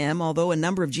asked him, although a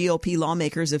number of GOP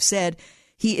lawmakers have said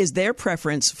he is their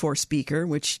preference for Speaker,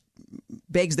 which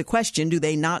begs the question, do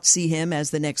they not see him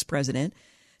as the next president?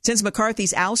 Since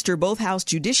McCarthy's ouster, both House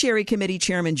Judiciary Committee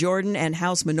Chairman Jordan and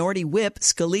House Minority Whip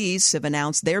Scalise have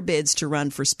announced their bids to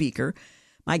run for Speaker.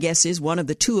 My guess is one of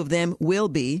the two of them will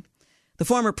be. The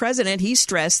former president, he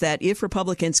stressed that if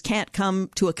Republicans can't come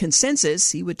to a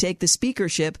consensus, he would take the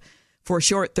speakership for a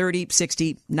short 30,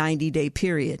 60, 90-day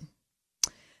period.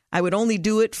 I would only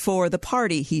do it for the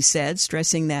party, he said,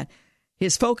 stressing that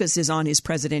his focus is on his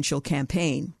presidential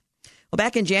campaign. Well,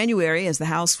 back in January, as the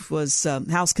House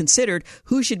considered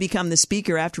who should become the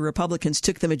Speaker after Republicans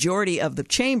took the majority of the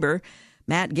chamber,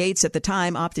 Matt Gaetz at the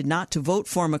time opted not to vote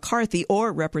for McCarthy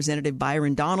or Representative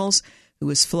Byron Donalds, who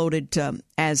was floated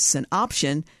as an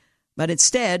option, but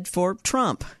instead for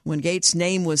Trump. When Gaetz'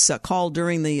 name was called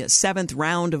during the seventh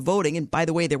round of voting, and by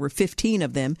the way, there were 15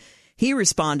 of them, he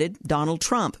responded, Donald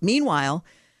Trump. Meanwhile,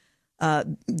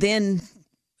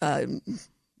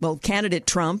 candidate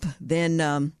Trump,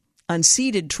 then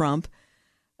unseated Trump,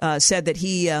 said that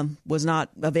he was not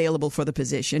available for the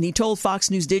position. He told Fox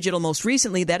News Digital most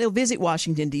recently that he'll visit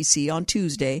Washington, D.C. on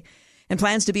Tuesday and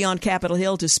plans to be on Capitol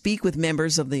Hill to speak with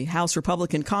members of the House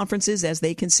Republican conferences as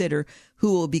they consider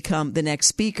who will become the next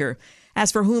speaker.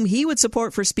 As for whom he would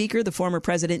support for speaker, the former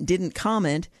president didn't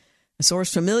comment. A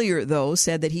source familiar, though,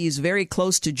 said that he is very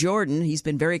close to Jordan. He's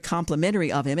been very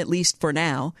complimentary of him, at least for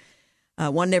now.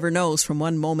 One never knows from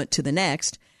one moment to the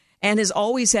next, and has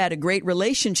always had a great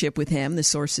relationship with him, the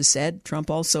sources said.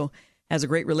 Trump also has a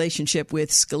great relationship with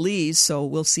Scalise, so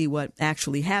we'll see what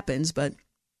actually happens. But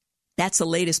that's the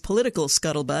latest political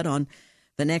scuttlebutt on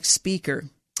the next speaker.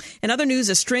 In other news,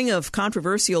 a string of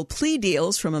controversial plea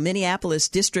deals from a Minneapolis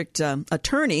district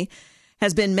attorney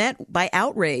has been met by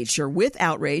outrage or with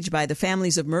outrage by the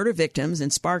families of murder victims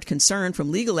and sparked concern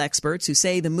from legal experts who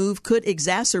say the move could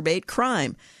exacerbate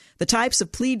crime. The types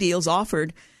of plea deals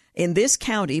offered in this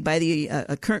county by the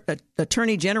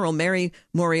Attorney General Mary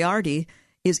Moriarty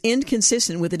is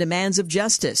inconsistent with the demands of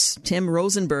justice. Tim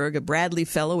Rosenberg, a Bradley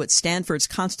Fellow at Stanford's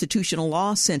Constitutional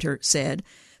Law Center, said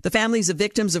the families of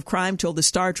victims of crime told the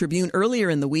Star Tribune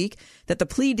earlier in the week that the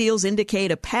plea deals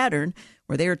indicate a pattern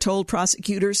where they are told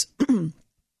prosecutors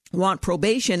want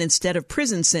probation instead of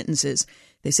prison sentences.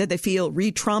 They said they feel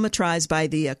re-traumatized by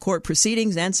the court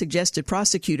proceedings and suggested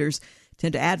prosecutors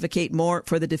tend to advocate more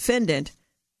for the defendant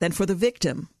than for the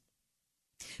victim.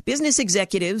 Business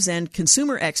executives and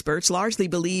consumer experts largely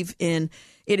believe it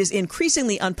is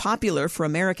increasingly unpopular for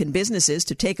American businesses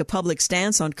to take a public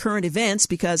stance on current events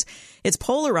because it's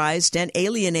polarized and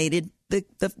alienated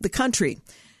the country.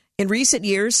 In recent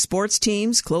years, sports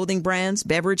teams, clothing brands,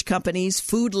 beverage companies,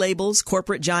 food labels,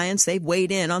 corporate giants, they've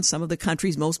weighed in on some of the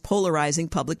country's most polarizing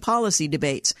public policy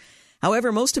debates.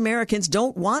 However, most Americans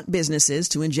don't want businesses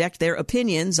to inject their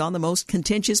opinions on the most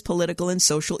contentious political and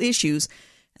social issues,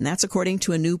 and that's according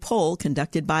to a new poll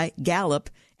conducted by Gallup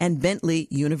and Bentley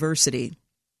University.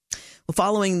 Well,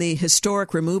 following the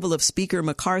historic removal of Speaker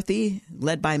McCarthy,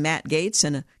 led by Matt Gaetz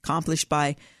and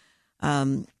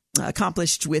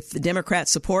accomplished with Democrat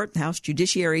support, House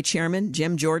Judiciary Chairman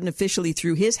Jim Jordan officially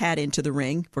threw his hat into the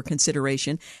ring for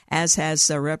consideration, as has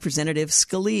Representative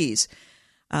Scalise.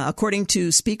 According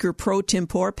to Speaker pro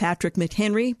tempore Patrick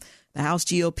McHenry, the House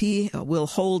GOP will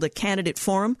hold a candidate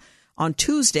forum on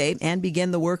Tuesday and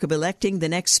begin the work of electing the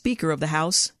next Speaker of the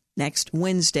House next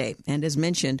Wednesday. And as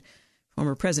mentioned,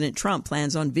 former President Trump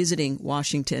plans on visiting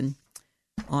Washington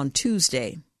on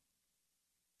Tuesday.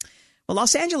 Well,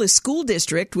 Los Angeles School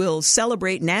District will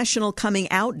celebrate National Coming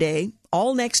Out Day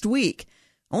all next week.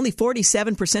 Only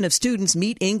 47% of students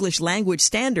meet English language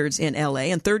standards in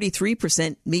L.A. and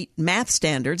 33% meet math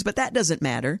standards, but that doesn't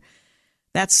matter.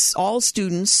 That's all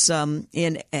students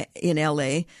in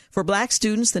L.A. For black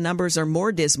students, the numbers are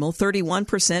more dismal,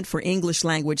 31% for English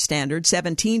language standards,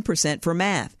 17% for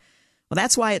math. Well,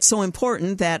 that's why it's so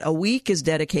important that a week is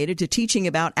dedicated to teaching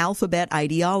about alphabet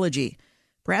ideology.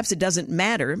 Perhaps it doesn't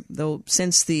matter, though,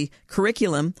 since the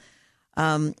curriculum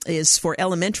is for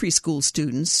elementary school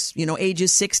students,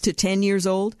 ages 6 to 10 years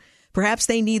old. Perhaps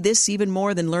they need this even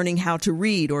more than learning how to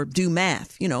read or do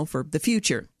math, for the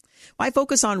future. Why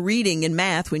focus on reading and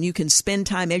math when you can spend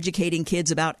time educating kids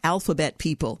about alphabet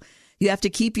people? You have to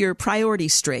keep your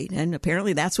priorities straight, and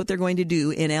apparently that's what they're going to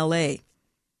do in L.A.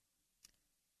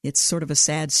 It's sort of a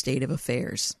sad state of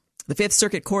affairs. The Fifth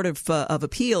Circuit Court of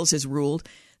Appeals has ruled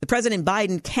that President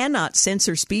Biden cannot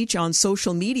censor speech on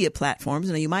social media platforms.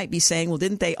 Now, you might be saying, well,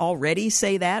 didn't they already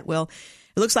say that? Well,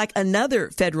 it looks like another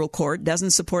federal court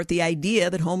doesn't support the idea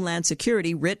that Homeland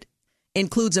Security writ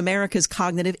includes America's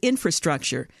cognitive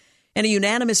infrastructure. In a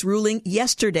unanimous ruling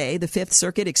yesterday, the Fifth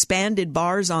Circuit expanded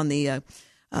bars on the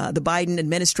Biden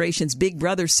administration's Big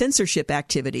Brother censorship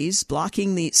activities,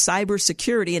 blocking the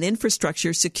Cybersecurity and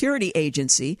Infrastructure Security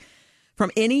Agency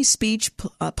from any speech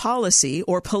policy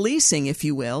or policing, if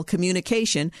you will,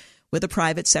 communication with a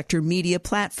private sector media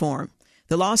platform.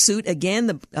 The lawsuit, again,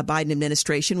 the Biden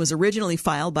administration, was originally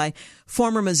filed by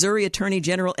former Missouri Attorney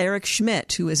General Eric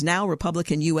Schmidt, who is now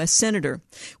Republican U.S. Senator.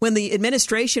 When the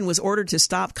administration was ordered to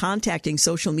stop contacting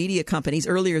social media companies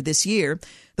earlier this year,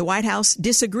 the White House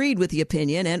disagreed with the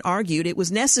opinion and argued it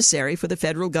was necessary for the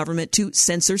federal government to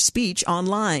censor speech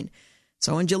online.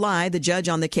 So in July, the judge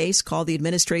on the case called the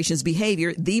administration's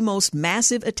behavior the most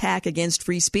massive attack against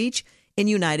free speech in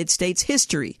United States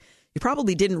history. You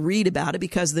probably didn't read about it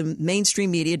because the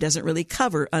mainstream media doesn't really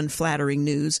cover unflattering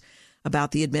news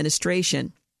about the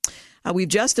administration. We've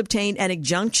just obtained an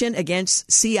injunction against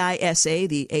CISA,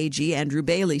 the AG, Andrew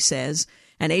Bailey says,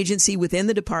 an agency within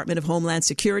the Department of Homeland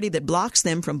Security that blocks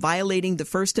them from violating the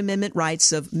First Amendment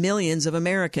rights of millions of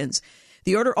Americans.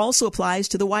 The order also applies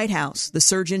to the White House, the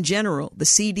Surgeon General, the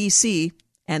CDC,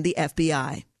 and the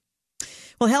FBI.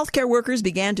 Well, healthcare workers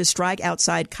began to strike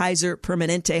outside Kaiser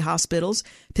Permanente hospitals.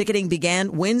 Picketing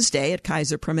began Wednesday at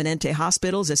Kaiser Permanente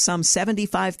hospitals as some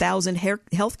 75,000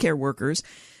 healthcare workers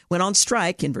went on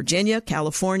strike in Virginia,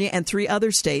 California, and 3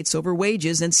 other states over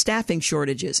wages and staffing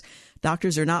shortages.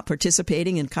 Doctors are not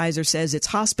participating, and Kaiser says its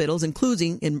hospitals,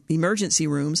 including in emergency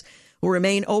rooms, will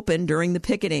remain open during the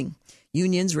picketing.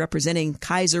 Unions representing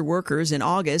Kaiser workers in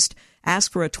August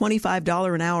asked for a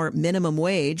 $25 an hour minimum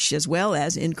wage, as well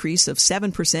as increase of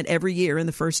 7% every year in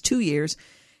the first 2 years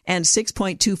and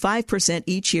 6.25%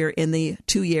 each year in the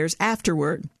 2 years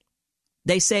afterward.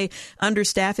 They say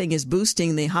understaffing is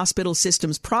boosting the hospital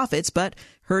system's profits, but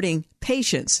hurting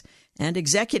patients. And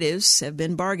executives have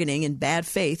been bargaining in bad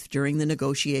faith during the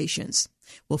negotiations.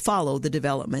 We'll follow the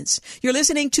developments. You're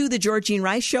listening to The Georgene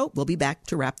Rice Show. We'll be back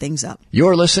to wrap things up.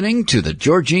 You're listening to The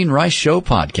Georgene Rice Show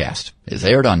podcast. It's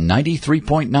aired on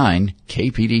 93.9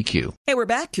 KPDQ. Hey, we're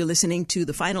back. You're listening to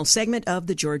the final segment of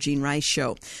The Georgene Rice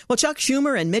Show. Well, Chuck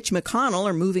Schumer and Mitch McConnell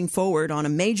are moving forward on a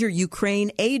major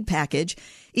Ukraine aid package,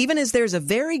 even as there's a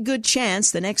very good chance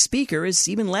the next speaker is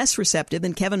even less receptive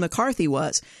than Kevin McCarthy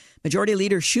was. Majority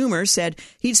Leader Schumer said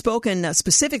he'd spoken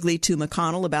specifically to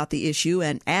McConnell about the issue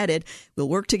and added, "We'll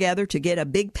work together to get a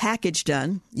big package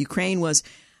done." Ukraine was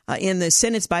in the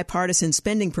Senate's bipartisan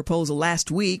spending proposal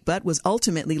last week, but was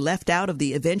ultimately left out of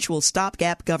the eventual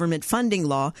stopgap government funding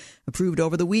law approved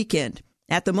over the weekend.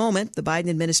 At the moment, the Biden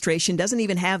administration doesn't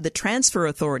even have the transfer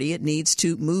authority it needs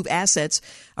to move assets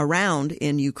around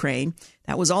in Ukraine.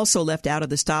 That was also left out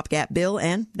of the stopgap bill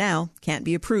and now can't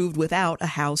be approved without a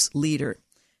House leader.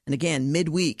 And again,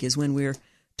 midweek is when we're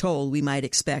told we might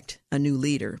expect a new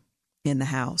leader in the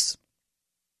House.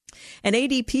 An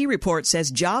ADP report says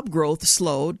job growth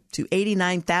slowed to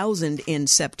 89,000 in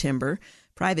September.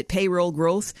 Private payroll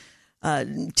growth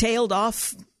trailed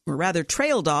off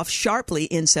sharply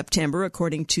in September,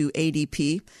 according to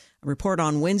ADP. A report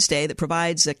on Wednesday that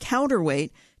provides a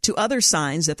counterweight to other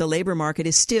signs that the labor market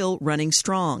is still running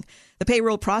strong. The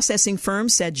payroll processing firm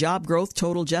said job growth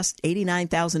totaled just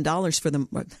 $89,000 for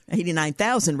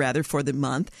the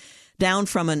month, down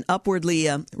from an upwardly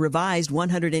revised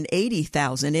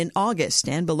 180,000 in August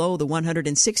and below the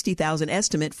 160,000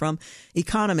 estimate from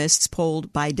economists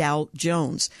polled by Dow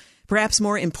Jones. Perhaps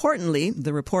more importantly,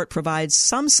 the report provides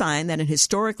some sign that an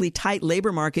historically tight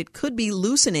labor market could be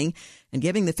loosening and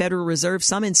giving the Federal Reserve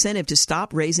some incentive to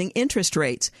stop raising interest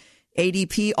rates.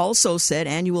 ADP also said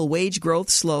annual wage growth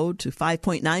slowed to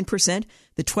 5.9%,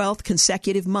 the 12th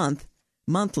consecutive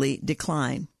monthly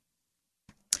decline.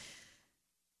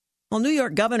 Well, New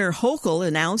York Governor Hochul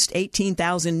announced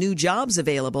 18,000 new jobs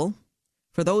available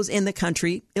for those in the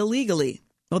country illegally.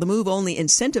 Well, the move only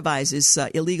incentivizes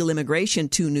illegal immigration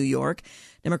to New York.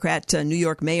 Democrat New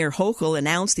York Mayor Hochul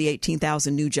announced the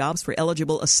 18,000 new jobs for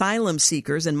eligible asylum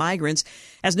seekers and migrants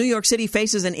as New York City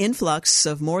faces an influx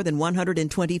of more than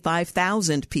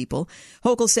 125,000 people.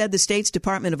 Hochul said the state's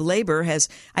Department of Labor has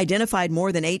identified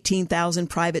more than 18,000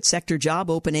 private sector job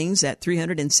openings at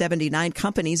 379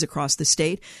 companies across the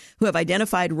state who have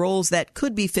identified roles that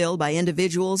could be filled by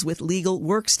individuals with legal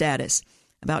work status.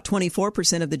 About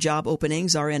 24% of the job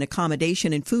openings are in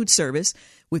accommodation and food service,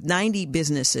 with 90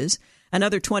 businesses.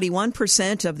 Another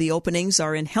 21% of the openings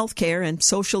are in healthcare and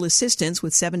social assistance,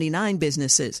 with 79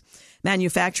 businesses.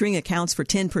 Manufacturing accounts for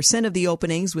 10% of the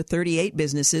openings, with 38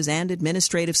 businesses, and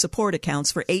administrative support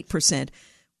accounts for 8%,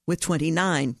 with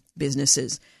 29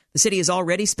 businesses. The city has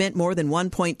already spent more than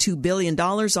 $1.2 billion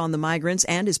on the migrants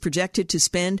and is projected to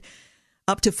spend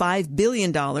up to $5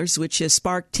 billion, which has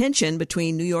sparked tension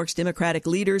between New York's Democratic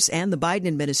leaders and the Biden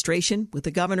administration, with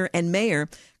the governor and mayor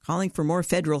calling for more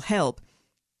federal help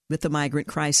with the migrant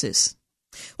crisis.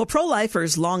 Well,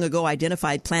 pro-lifers long ago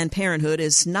identified Planned Parenthood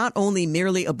as not only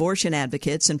merely abortion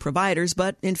advocates and providers,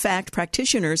 but in fact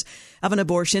practitioners of an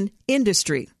abortion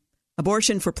industry.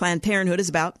 Abortion for Planned Parenthood is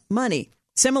about money.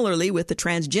 Similarly, with the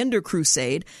transgender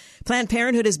crusade, Planned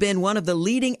Parenthood has been one of the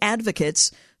leading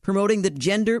advocates promoting the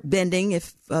gender bending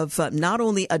of not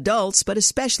only adults, but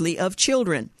especially of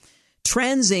children.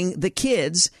 Transing the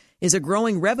kids is a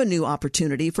growing revenue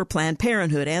opportunity for Planned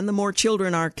Parenthood, and the more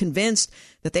children are convinced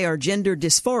that they are gender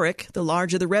dysphoric, the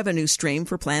larger the revenue stream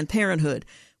for Planned Parenthood,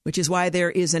 which is why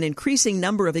there is an increasing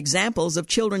number of examples of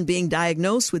children being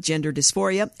diagnosed with gender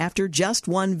dysphoria after just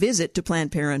one visit to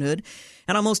Planned Parenthood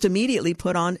and almost immediately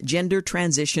put on gender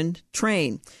transition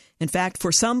train. In fact,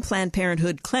 for some Planned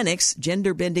Parenthood clinics,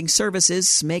 gender-bending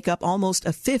services make up almost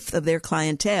a fifth of their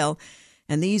clientele,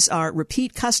 and these are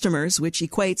repeat customers, which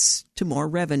equates to more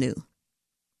revenue.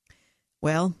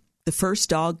 Well, the first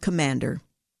dog, Commander,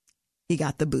 he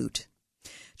got the boot.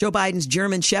 Joe Biden's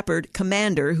German Shepherd,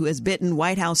 Commander, who has bitten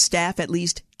White House staff at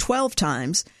least 12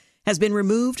 times, has been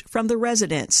removed from the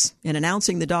residence. In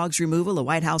announcing the dog's removal, a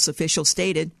White House official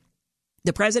stated,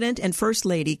 "The President and First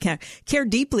Lady care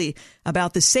deeply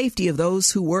about the safety of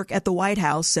those who work at the White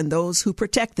House and those who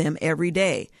protect them every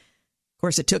day." Of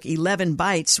course, it took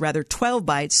 12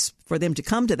 bites for them to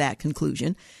come to that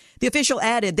conclusion. The official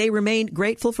added they remained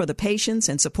grateful for the patience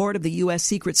and support of the U.S.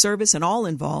 Secret Service and all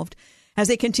involved as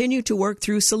they continue to work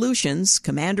through solutions.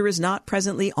 Commander is not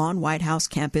presently on White House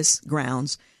campus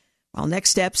grounds, while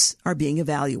next steps are being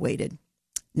evaluated.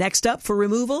 Next up for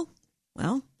removal,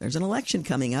 well, there's an election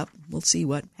coming up. We'll see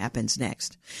what happens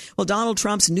next. Well, Donald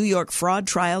Trump's New York fraud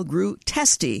trial grew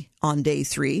testy on day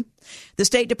 3. The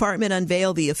State Department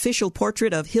unveiled the official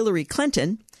portrait of Hillary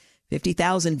Clinton.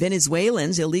 50,000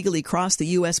 Venezuelans illegally crossed the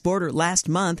U.S. border last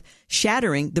month,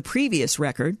 shattering the previous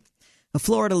record. A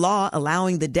Florida law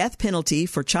allowing the death penalty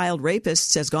for child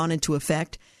rapists has gone into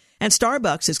effect. And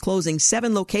Starbucks is closing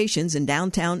 7 locations in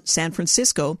downtown San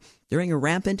Francisco during a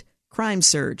rampant crime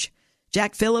surge.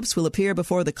 Jack Phillips will appear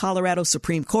before the Colorado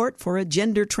Supreme Court for a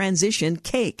gender transition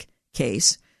cake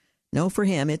case. No, for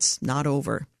him, it's not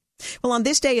over. Well, on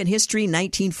this day in history,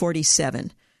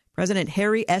 1947, President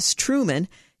Harry S. Truman,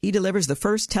 he delivers the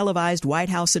first televised White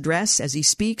House address as he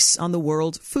speaks on the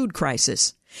world food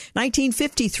crisis.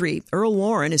 1953, Earl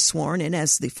Warren is sworn in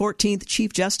as the 14th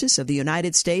Chief Justice of the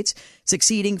United States,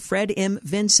 succeeding Fred M.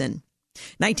 Vinson.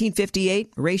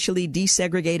 1958, racially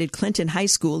desegregated Clinton High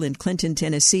School in Clinton,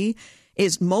 Tennessee,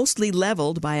 is mostly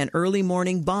leveled by an early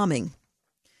morning bombing.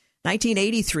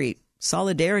 1983,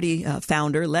 Solidarity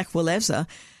founder Lech Walesa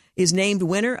is named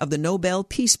winner of the Nobel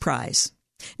Peace Prize.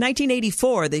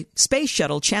 1984, the Space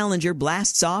Shuttle Challenger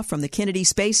blasts off from the Kennedy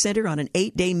Space Center on an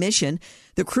 8-day mission.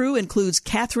 The crew includes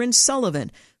Catherine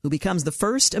Sullivan, who becomes the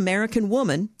first American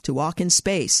woman to walk in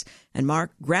space, and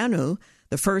Mark Granoux,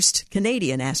 the first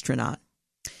Canadian astronaut.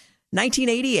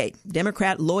 1988,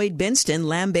 Democrat Lloyd Bentsen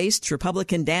lambastes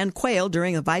Republican Dan Quayle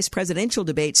during a vice presidential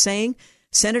debate, saying,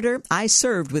 "Senator, I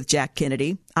served with Jack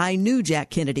Kennedy. I knew Jack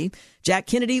Kennedy. Jack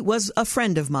Kennedy was a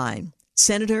friend of mine.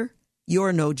 Senator,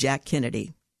 you're no Jack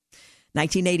Kennedy."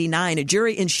 1989, a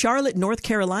jury in Charlotte, North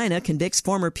Carolina convicts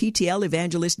former PTL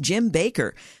evangelist Jim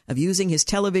Baker of using his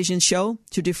television show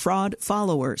to defraud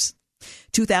followers.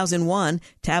 2001,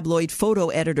 tabloid photo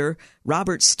editor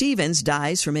Robert Stevens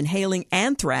dies from inhaling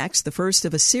anthrax, the first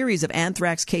of a series of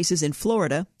anthrax cases in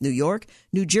Florida, New York,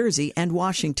 New Jersey, and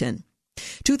Washington.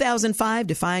 2005,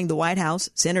 defying the White House,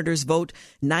 senators vote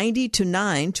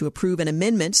 90-9 to approve an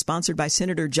amendment sponsored by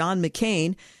Senator John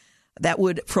McCain that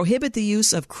would prohibit the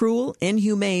use of cruel,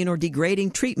 inhumane, or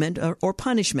degrading treatment or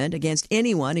punishment against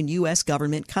anyone in U.S.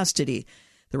 government custody.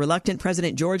 The reluctant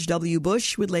President George W.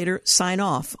 Bush would later sign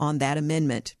off on that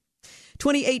amendment.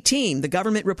 2018, the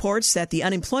government reports that the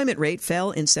unemployment rate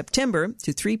fell in September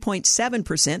to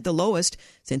 3.7%, the lowest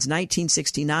since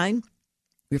 1969,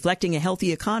 reflecting a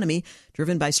healthy economy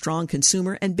driven by strong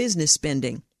consumer and business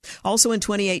spending. Also in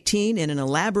 2018, in an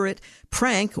elaborate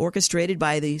prank orchestrated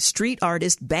by the street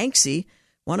artist Banksy,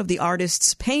 one of the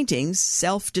artist's paintings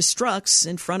self-destructs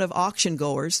in front of auction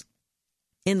goers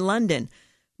in London,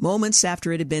 moments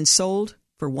after it had been sold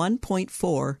for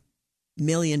 $1.4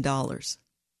 million.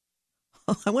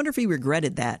 I wonder if he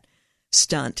regretted that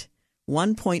stunt.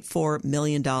 $1.4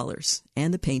 million,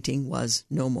 and the painting was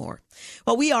no more.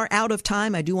 Well, we are out of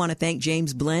time. I do want to thank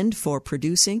James Blend for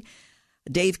producing,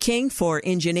 Dave King for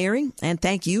engineering, and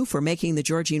thank you for making the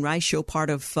Georgene Rice Show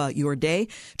part of your day.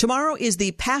 Tomorrow is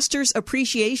the Pastor's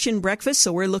Appreciation Breakfast,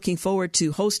 so we're looking forward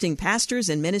to hosting pastors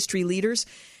and ministry leaders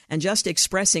and just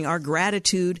expressing our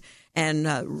gratitude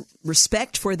and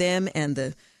respect for them and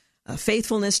the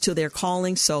faithfulness to their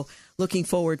calling. So looking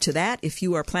forward to that. If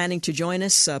you are planning to join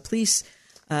us, please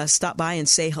stop by and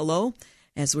say hello,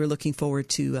 as we're looking forward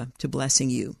to blessing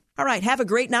you. All right. Have a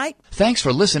great night. Thanks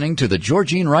for listening to the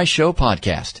Georgene Rice Show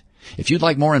podcast. If you'd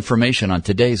like more information on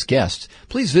today's guests,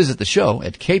 please visit the show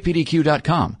at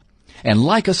kpdq.com and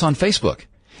like us on Facebook.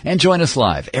 And join us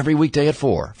live every weekday at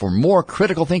 4 for more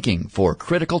critical thinking for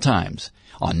critical times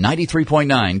on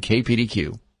 93.9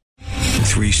 KPDQ.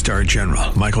 3-star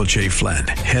General Michael J. Flynn,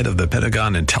 head of the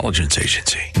Pentagon Intelligence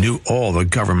Agency, knew all the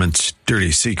government's dirty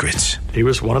secrets. He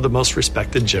was one of the most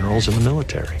respected generals in the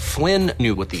military. Flynn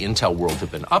knew what the intel world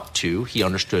had been up to. He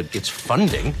understood its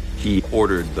funding. He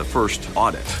ordered the first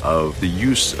audit of the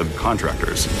use of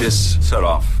contractors. This set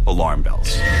off alarm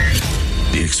bells.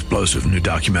 The explosive new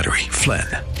documentary, Flynn,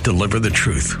 deliver the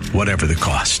truth, whatever the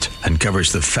cost,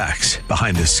 uncovers the facts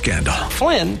behind the scandal.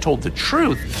 Flynn told the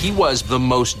truth. He was the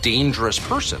most dangerous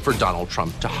person for Donald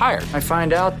Trump to hire. I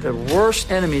find out the worst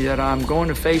enemy that I'm going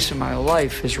to face in my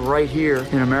life is right here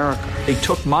in America. They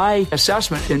took my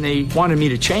assessment and they wanted me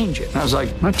to change it. And I was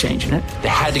like, I'm not changing it. They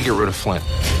had to get rid of Flynn.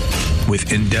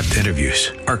 With in-depth interviews,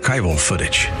 archival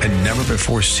footage, and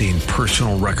never-before-seen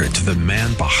personal records of the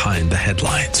man behind the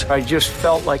headlines. I just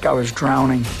felt like I was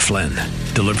drowning. Flynn,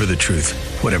 deliver the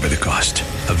truth, whatever the cost.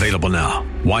 Available now.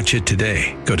 Watch it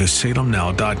today. Go to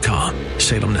salemnow.com.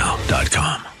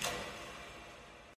 salemnow.com.